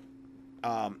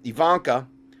Ivanka,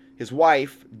 his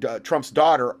wife, Trump's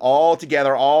daughter, all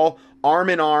together, all arm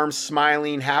in arm,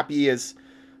 smiling, happy as,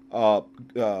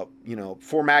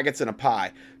 four maggots in a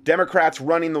pie. Democrats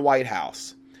running the White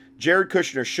House. Jared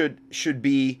Kushner should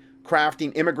be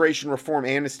crafting immigration reform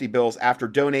amnesty bills after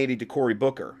donating to Cory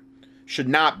Booker. Should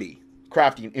not be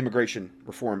crafting immigration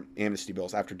reform amnesty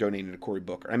bills after donating to Cory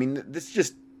Booker. I mean, this is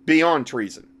just beyond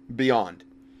treason. Beyond.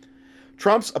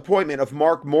 Trump's appointment of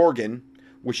Mark Morgan,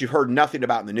 which you've heard nothing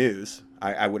about in the news,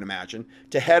 I would imagine,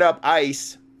 to head up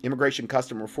ICE, Immigration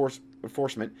Customs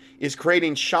Enforcement, is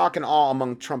creating shock and awe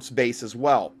among Trump's base as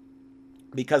well,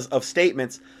 because of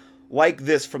statements like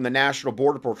this from the National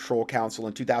Border Patrol Council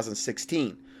in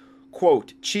 2016.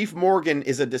 Quote, Chief Morgan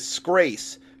is a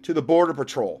disgrace to the Border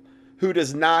Patrol, who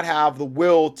does not have the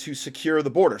will to secure the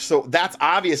border. So that's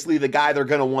obviously the guy they're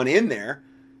going to want in there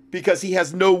because he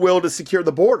has no will to secure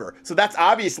the border. So that's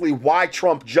obviously why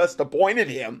Trump just appointed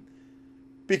him,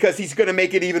 because he's going to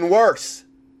make it even worse.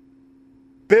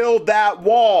 Build that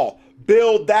wall.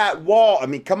 Build that wall. I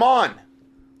mean, come on.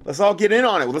 Let's all get in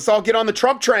on it. Let's all get on the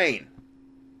Trump train.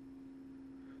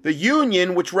 The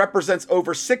union, which represents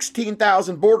over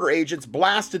 16,000 border agents,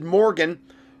 blasted Morgan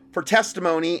for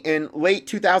testimony in late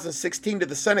 2016 to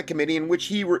the Senate committee in which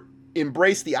he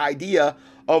embraced the idea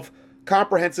of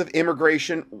comprehensive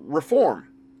immigration reform.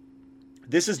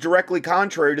 This is directly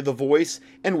contrary to the voice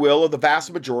and will of the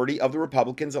vast majority of the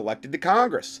Republicans elected to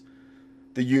Congress.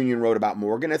 The union wrote about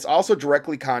Morgan. It's also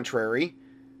directly contrary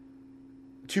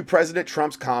to President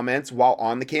Trump's comments while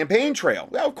on the campaign trail.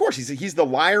 Well, of course, he's the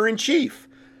liar in chief.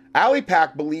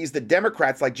 AliPac believes that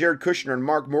Democrats like Jared Kushner and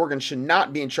Mark Morgan should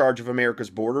not be in charge of America's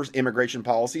borders, immigration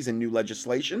policies, and new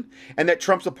legislation, and that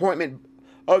Trump's appointment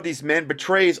of these men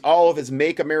betrays all of his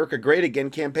Make America Great Again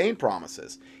campaign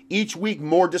promises. Each week,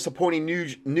 more disappointing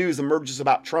news emerges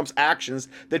about Trump's actions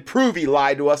that prove he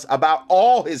lied to us about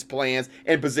all his plans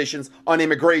and positions on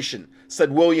immigration,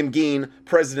 said William Geen,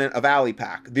 president of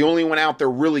AliPac, the only one out there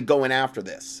really going after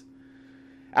this.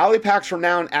 AliPac's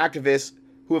renowned activists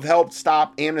who have helped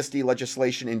stop amnesty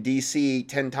legislation in D.C.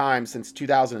 10 times since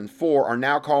 2004, are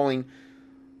now calling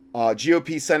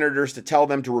GOP senators to tell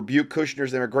them to rebuke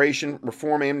Kushner's immigration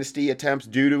reform amnesty attempts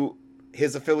due to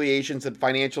his affiliations and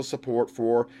financial support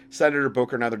for Senator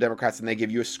Booker and other Democrats. And they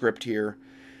give you a script here,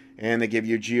 and they give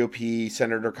you GOP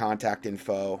senator contact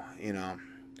info. You know,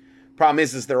 problem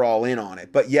is they're all in on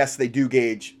it. But yes, they do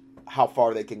gauge how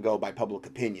far they can go by public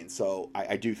opinion. So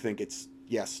I do think it's,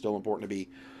 yes, still important to be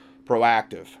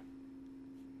proactive.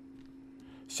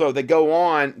 So they go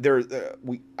on.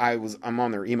 I'm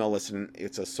on their email list, and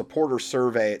it's a supporter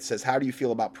survey. It says, "How do you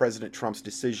feel about President Trump's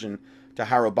decision to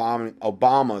hire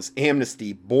Obama's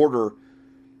amnesty border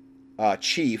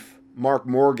chief, Mark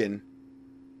Morgan,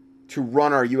 to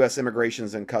run our U.S.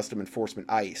 Immigrations and Custom Enforcement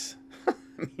 (ICE)?" I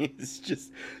mean, it's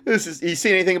just, you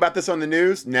see anything about this on the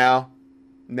news? No.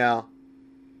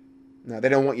 They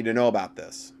don't want you to know about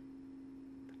this.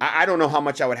 I don't know how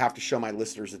much I would have to show my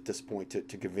listeners at this point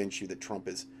to convince you that Trump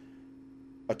is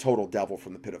a total devil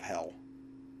from the pit of hell.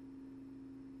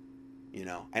 You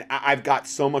know, and I've got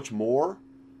so much more.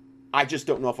 I just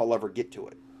don't know if I'll ever get to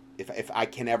it. If I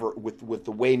can ever, with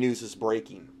the way news is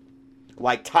breaking,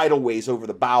 like tidal waves over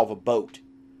the bow of a boat.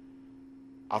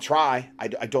 I'll try. I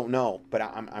don't know, but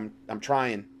I'm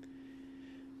trying.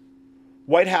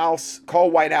 Call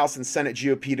White House and Senate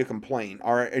GOP to complain.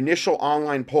 Our initial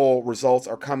online poll results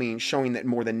are coming, showing that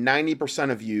more than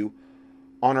 90% of you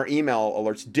on our email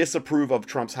alerts disapprove of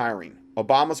Trump's hiring.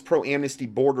 Obama's pro-amnesty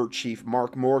border chief,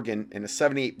 Mark Morgan, and a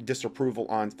 78% disapproval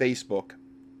on Facebook,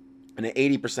 and an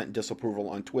 80% disapproval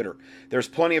on Twitter. There's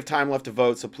plenty of time left to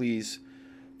vote, so please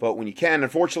vote when you can.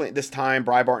 Unfortunately, at this time,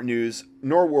 Breitbart News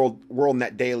nor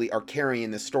WorldNet Daily are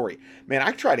carrying this story. Man,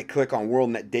 I tried to click on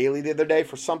WorldNet Daily the other day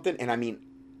for something, and I mean,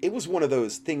 it was one of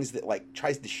those things that like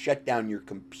tries to shut down your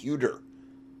computer.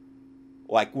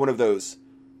 Like one of those,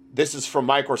 this is from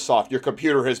Microsoft, your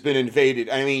computer has been invaded.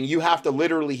 I mean, you have to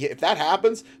literally hit, if that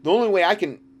happens, the only way I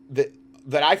can, that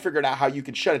I figured out how you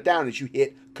can shut it down is you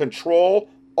hit Control,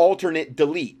 Alternate,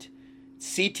 Delete.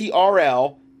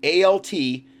 CTRL, ALT,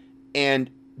 and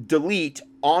delete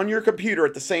on your computer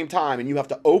at the same time, and you have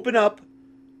to open up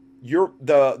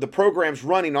the programs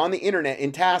running on the internet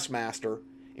in Taskmaster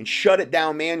and shut it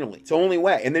down manually. It's the only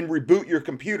way. And then reboot your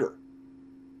computer.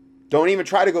 Don't even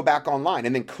try to go back online.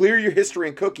 And then clear your history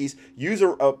and cookies. Use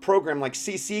a program like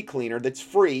CC Cleaner that's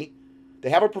free.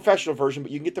 They have a professional version,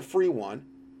 but you can get the free one.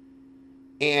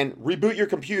 And reboot your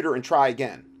computer and try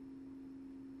again.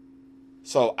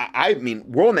 So, I mean,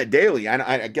 WorldNet Daily,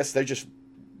 I guess they're just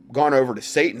gone over to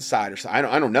Satan's side or something.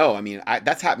 I don't know. I mean,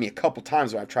 that's happened to me a couple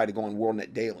times where I've tried to go on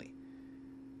WorldNet Daily.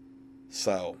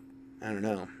 So, I don't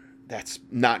know. That's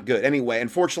not good. Anyway,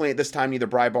 unfortunately, at this time, neither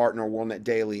Breitbart nor WorldNet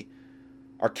Daily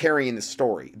are carrying the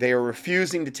story. They are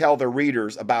refusing to tell their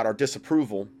readers about our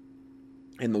disapproval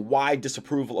and the wide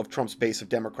disapproval of Trump's base of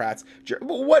Democrats.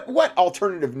 What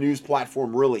alternative news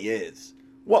platform really is?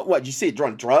 What? You see it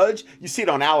on Drudge? You see it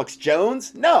on Alex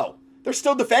Jones? No. They're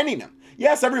still defending him.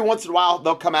 Yes, every once in a while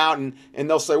they'll come out and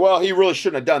they'll say, well, he really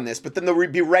shouldn't have done this. But then they'll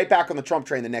be right back on the Trump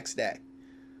train the next day.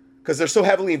 Because they're so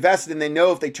heavily invested and they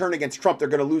know if they turn against Trump, they're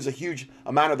going to lose a huge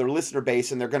amount of their listener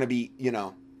base and they're going to be,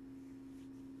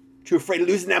 too afraid of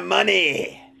losing that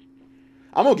money.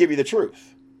 I'm going to give you the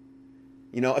truth.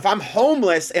 If I'm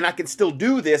homeless and I can still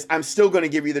do this, I'm still going to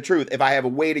give you the truth if I have a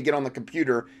way to get on the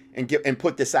computer and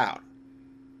put this out.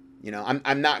 You know,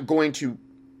 I'm going to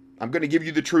give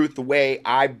you the truth the way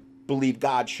I believe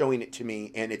God's showing it to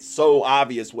me, and it's so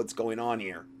obvious what's going on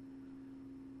here.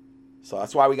 So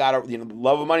that's why we got to, the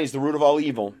love of money is the root of all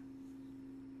evil.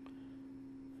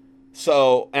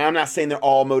 So, and I'm not saying they're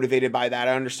all motivated by that.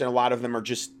 I understand a lot of them are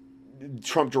just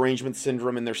Trump derangement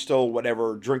syndrome, and they're still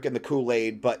whatever, drinking the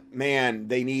Kool-Aid. But man,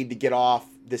 they need to get off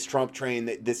this Trump train.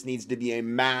 That this needs to be a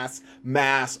mass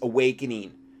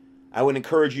awakening. I would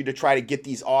encourage you to try to get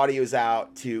these audios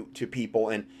out to people.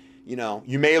 And,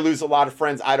 you may lose a lot of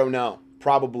friends. I don't know.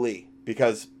 Probably.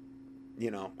 Because,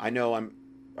 I know I'm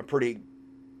pretty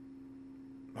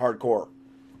hardcore.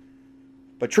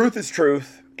 But truth is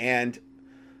truth. And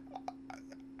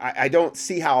I don't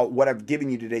see how what I've given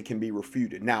you today can be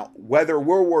refuted. Now, whether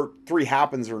World War III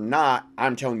happens or not,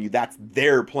 I'm telling you that's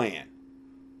their plan.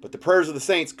 But the prayers of the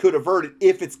saints could avert it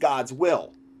if it's God's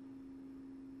will.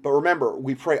 But remember,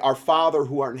 we pray, our Father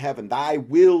who art in heaven, thy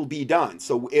will be done.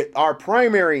 So our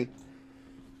primary,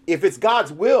 if it's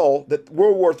God's will that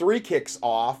World War III kicks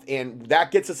off and that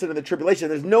gets us into the tribulation,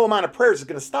 there's no amount of prayers that's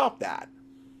going to stop that.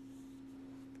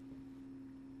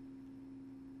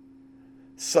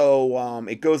 So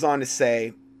it goes on to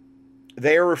say,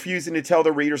 they are refusing to tell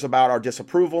their readers about our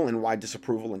disapproval and why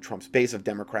disapproval in Trump's base of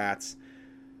Democrats,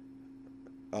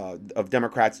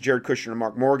 Jared Kushner and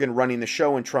Mark Morgan, running the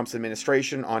show in Trump's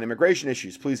administration on immigration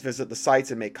issues. Please visit the sites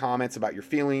and make comments about your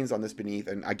feelings on this beneath,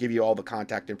 and I give you all the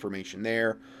contact information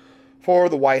there for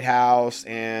the White House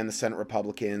and the Senate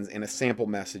Republicans and a sample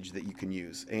message that you can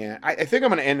use. And I think I'm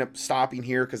going to end up stopping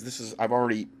here because I'm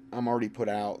already put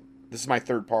out. This is my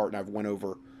third part, and I've went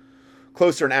over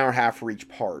close to an hour and a half for each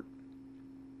part.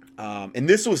 And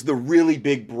this was the really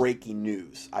big breaking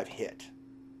news I've hit.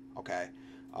 Okay.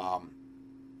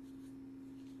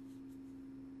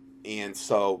 And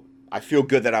so I feel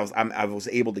good that I was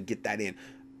able to get that in.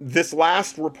 This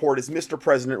last report is, Mr.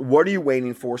 President, what are you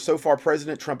waiting for? So far,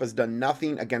 President Trump has done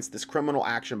nothing against this criminal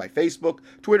action by Facebook,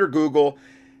 Twitter, Google,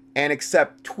 and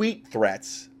except tweet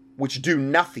threats, which do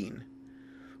nothing.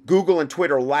 Google and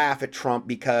Twitter laugh at Trump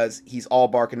because he's all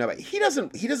barking up. He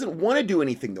doesn't want to do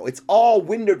anything, though. It's all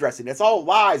window dressing. It's all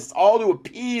lies. It's all to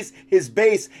appease his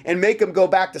base and make him go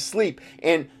back to sleep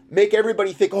and make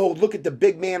everybody think, oh, look at the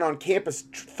big man on campus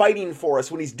fighting for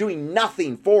us when he's doing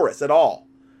nothing for us at all.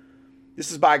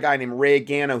 This is by a guy named Ray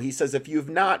Gano. He says, if you've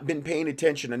not been paying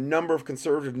attention, a number of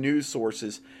conservative news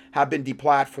sources have been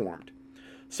deplatformed.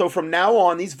 So from now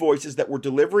on, these voices that were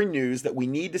delivering news that we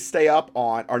need to stay up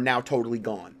on are now totally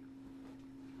gone.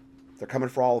 They're coming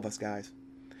for all of us, guys.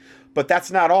 But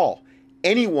that's not all.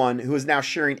 Anyone who is now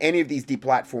sharing any of these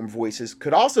deplatformed voices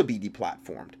could also be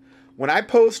deplatformed. When I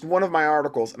post one of my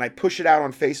articles and I push it out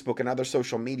on Facebook and other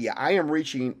social media, I am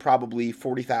reaching probably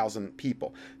 40,000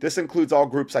 people. This includes all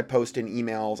groups I post in,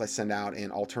 emails I send out,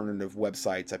 and alternative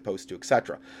websites I post to,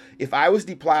 etc. If I was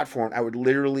deplatformed,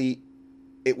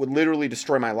 it would literally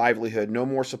destroy my livelihood. No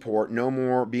more support, no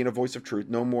more being a voice of truth,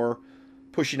 no more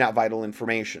pushing out vital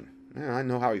information. I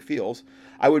know how he feels.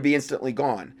 I would be instantly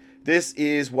gone. This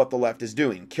is what the left is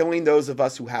doing, killing those of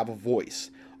us who have a voice.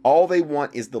 All they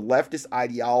want is the leftist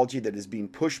ideology that is being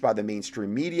pushed by the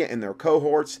mainstream media and their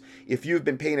cohorts. If you've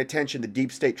been paying attention, the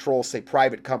deep state trolls say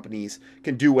private companies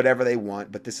can do whatever they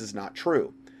want, but this is not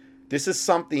true. This is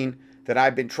something that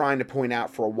I've been trying to point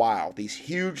out for a while. These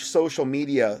huge social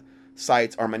media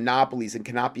sites are monopolies and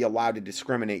cannot be allowed to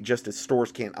discriminate, just as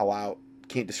stores can't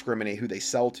discriminate who they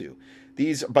sell to.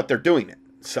 But they're doing it.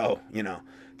 So,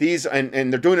 these,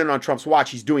 and they're doing it on Trump's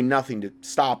watch. He's doing nothing to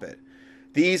stop it.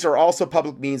 These are also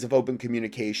public means of open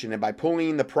communication, and by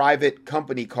pulling the private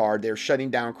company card, they're shutting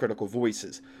down critical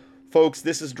voices. Folks,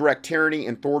 this is direct tyranny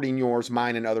and thwarting yours,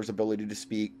 mine, and others' ability to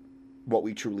speak what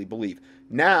we truly believe.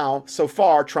 Now, so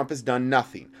far, Trump has done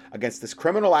nothing against this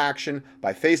criminal action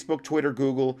by Facebook, Twitter,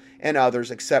 Google, and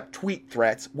others except tweet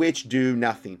threats, which do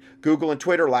nothing. Google and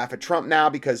Twitter laugh at Trump now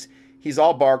because he's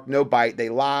all bark, no bite. They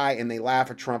lie and they laugh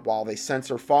at Trump while they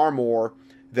censor far more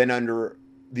than under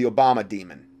the Obama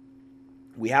demon.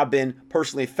 We have been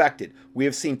personally affected. We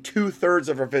have seen 2/3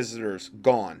 of our visitors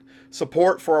gone.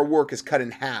 Support for our work is cut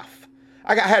in half.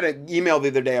 I had an email the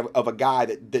other day of a guy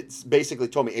that basically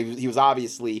told me he was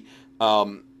obviously,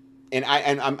 and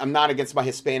I'm not against my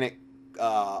Hispanic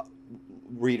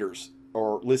readers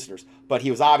or listeners, but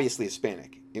he was obviously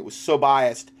Hispanic. It was so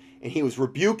biased, and he was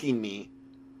rebuking me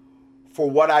for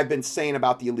what I've been saying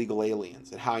about the illegal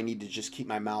aliens and how I need to just keep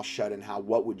my mouth shut and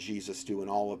what would Jesus do and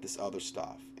all of this other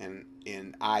stuff. And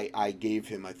I gave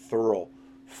him a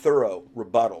thorough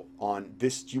rebuttal on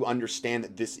this. Do you understand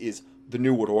that this is the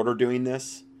New World Order doing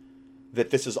this? that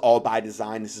this is all by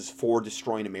design, this is for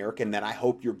destroying America, and that I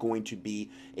hope you're going to be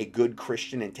a good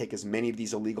Christian and take as many of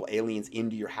these illegal aliens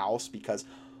into your house, because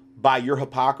by your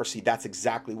hypocrisy, that's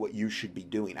exactly what you should be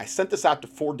doing. I sent this out to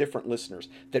 4 different listeners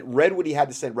that read what he had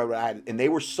to say, read what I had, and they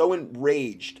were so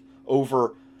enraged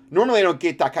over, normally I don't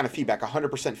get that kind of feedback,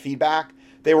 100% feedback.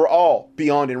 They were all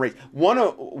beyond enraged. One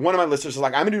of my listeners was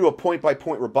like, I'm going to do a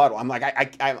point-by-point rebuttal. I'm like,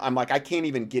 I can't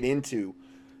even get into,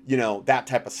 that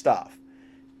type of stuff.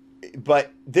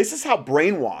 But this is how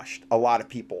brainwashed a lot of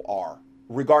people are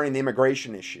regarding the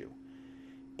immigration issue.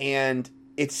 And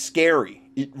it's scary.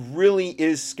 It really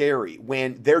is scary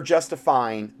when they're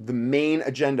justifying the main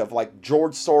agenda of like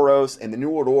George Soros and the New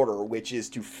World Order, which is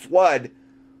to flood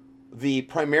the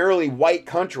primarily white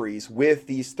countries with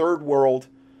these third world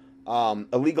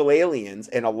illegal aliens.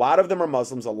 And a lot of them are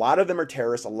Muslims. A lot of them are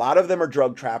terrorists. A lot of them are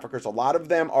drug traffickers. A lot of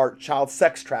them are child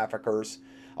sex traffickers.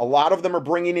 A lot of them are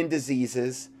bringing in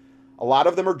diseases. A lot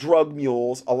of them are drug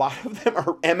mules. A lot of them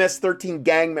are MS-13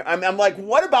 gang members. I'm like,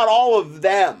 what about all of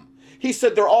them? He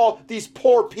said they're all these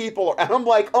poor people. And I'm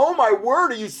like, oh my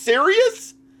word, are you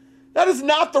serious? That is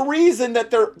not the reason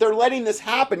that they're letting this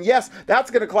happen. Yes,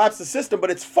 that's going to collapse the system, but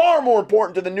it's far more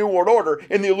important to the New World Order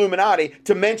and the Illuminati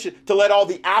to let all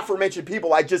the aforementioned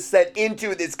people I just said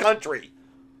into this country.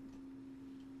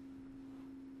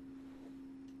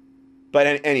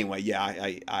 But anyway, yeah,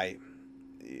 I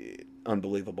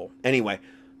unbelievable. Anyway,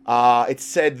 it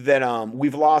said that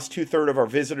we've lost 2/3 of our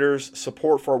visitors.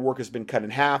 Support for our work has been cut in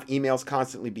half. Emails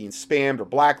constantly being spammed or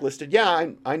blacklisted.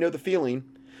 Yeah, I know the feeling.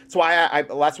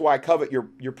 That's why I covet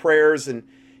your prayers and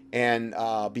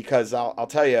because I'll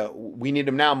tell you, we need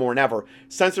them now more than ever.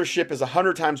 Censorship is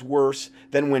 100 times worse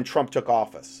than when Trump took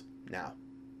office. Now,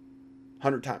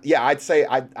 100 times. Yeah,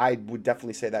 I would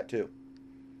definitely say that too.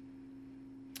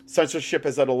 Censorship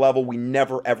is at a level we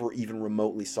never, ever even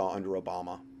remotely saw under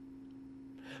Obama.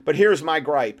 But here's my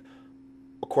gripe.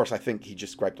 Of course, I think he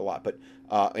just griped a lot, but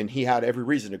and he had every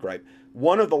reason to gripe.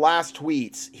 One of the last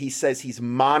tweets, he says he's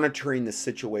monitoring the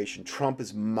situation. Trump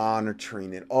is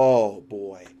monitoring it. Oh,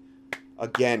 boy.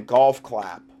 Again, golf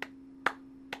clap.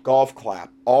 Golf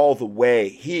clap all the way.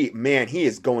 He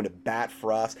is going to bat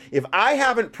for us. If I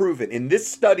haven't proven in this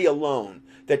study alone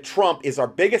that Trump is our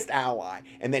biggest ally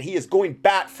and that he is going to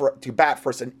bat for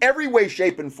us in every way,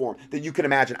 shape, and form that you can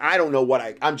imagine, I don't know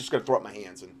what I'm just going to throw up my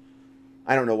hands and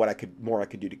I don't know what I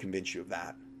could do to convince you of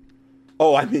that.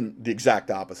 Oh, I mean the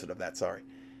exact opposite of that, sorry.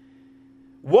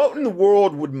 What in the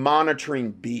world would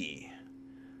monitoring be?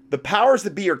 The powers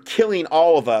that be are killing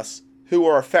all of us who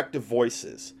are effective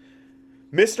voices.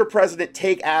 Mr. President,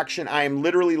 take action. I am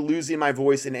literally losing my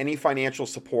voice in any financial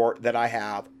support that I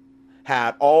have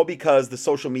had, all because the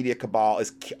social media cabal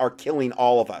are killing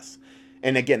all of us.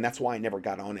 And again, that's why I never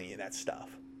got on any of that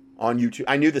stuff on YouTube.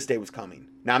 I knew this day was coming.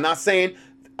 Now,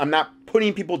 I'm not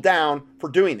putting people down for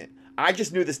doing it. I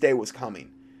just knew this day was coming.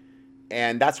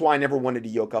 And that's why I never wanted to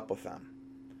yoke up with them.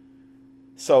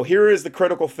 So here is the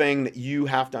critical thing that you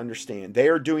have to understand. They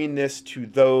are doing this to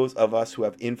those of us who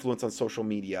have influence on social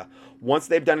media. Once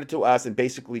they've done it to us and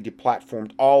basically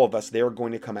deplatformed all of us, they're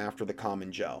going to come after the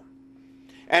common Joe.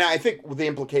 And I think the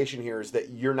implication here is that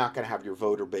you're not going to have your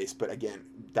voter base. But again,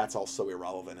 that's also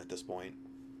irrelevant at this point.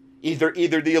 Either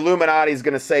the Illuminati is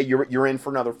going to say you're in for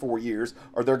another 4 years,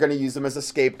 or they're going to use him as a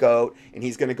scapegoat, and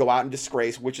he's going to go out in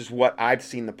disgrace, which is what I've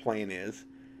seen the plan is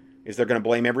they're going to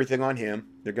blame everything on him.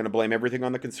 They're going to blame everything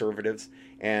on the conservatives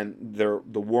and the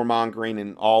warmongering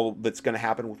and all that's going to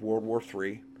happen with World War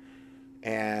III.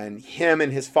 And him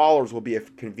and his followers will be a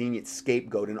convenient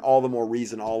scapegoat, and all the more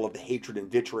reason all of the hatred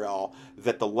and vitriol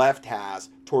that the left has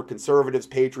toward conservatives,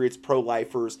 patriots,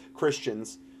 pro-lifers,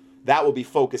 Christians, that will be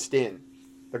focused in.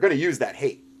 They're going to use that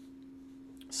hate.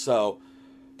 So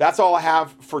that's all I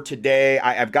have for today.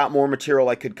 I've got more material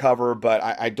I could cover, but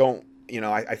I don't,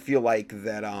 I feel like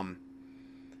that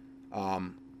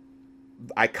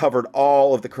I covered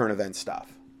all of the current event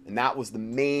stuff. And that was the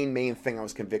main thing I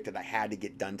was convicted I had to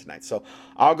get done tonight. So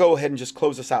I'll go ahead and just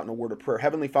close this out in a word of prayer.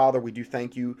 Heavenly Father, we do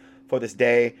thank you for this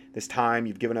day, this time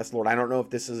you've given us, Lord. I don't know if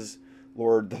this is,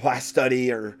 Lord, the last study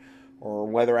or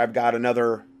whether I've got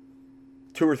another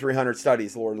 200 or 300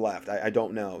 studies, Lord, left. I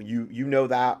don't know. You know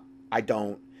that. I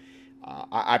don't.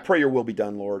 I pray your will be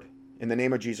done, Lord, in the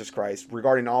name of Jesus Christ.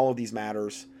 Regarding all of these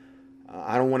matters,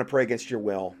 I don't want to pray against your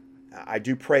will. I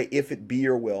do pray, if it be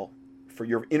your will, for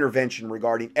your intervention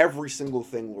regarding every single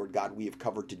thing, Lord God, we have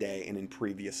covered today and in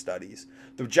previous studies.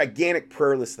 The gigantic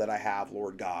prayer list that I have,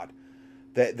 Lord God,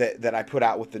 that I put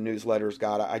out with the newsletters,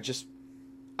 God,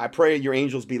 I pray your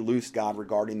angels be loosed, God,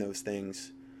 regarding those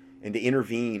things, and to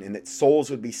intervene, and that souls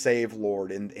would be saved,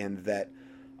 Lord, and that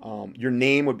your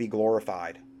name would be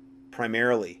glorified.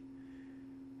 primarily,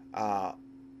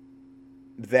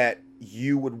 that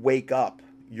you would wake up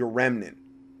your remnant,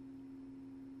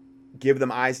 give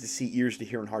them eyes to see, ears to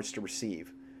hear, and hearts to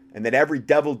receive. And that every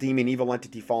devil, demon, evil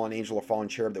entity, fallen angel, or fallen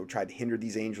cherub that would try to hinder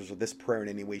these angels or this prayer in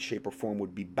any way, shape, or form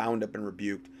would be bound up and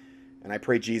rebuked. And I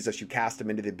pray, Jesus, you cast them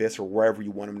into the abyss or wherever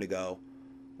you want them to go,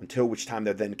 until which time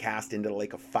they're then cast into the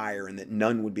lake of fire, and that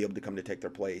none would be able to come to take their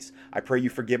place. I pray you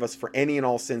forgive us for any and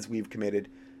all sins we've committed,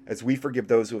 as we forgive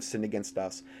those who have sinned against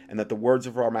us, and that the words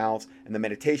of our mouths and the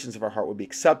meditations of our heart would be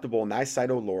acceptable in thy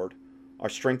sight, O Lord, our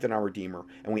strength and our Redeemer.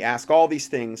 And we ask all these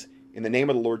things in the name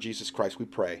of the Lord Jesus Christ, we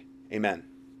pray. Amen.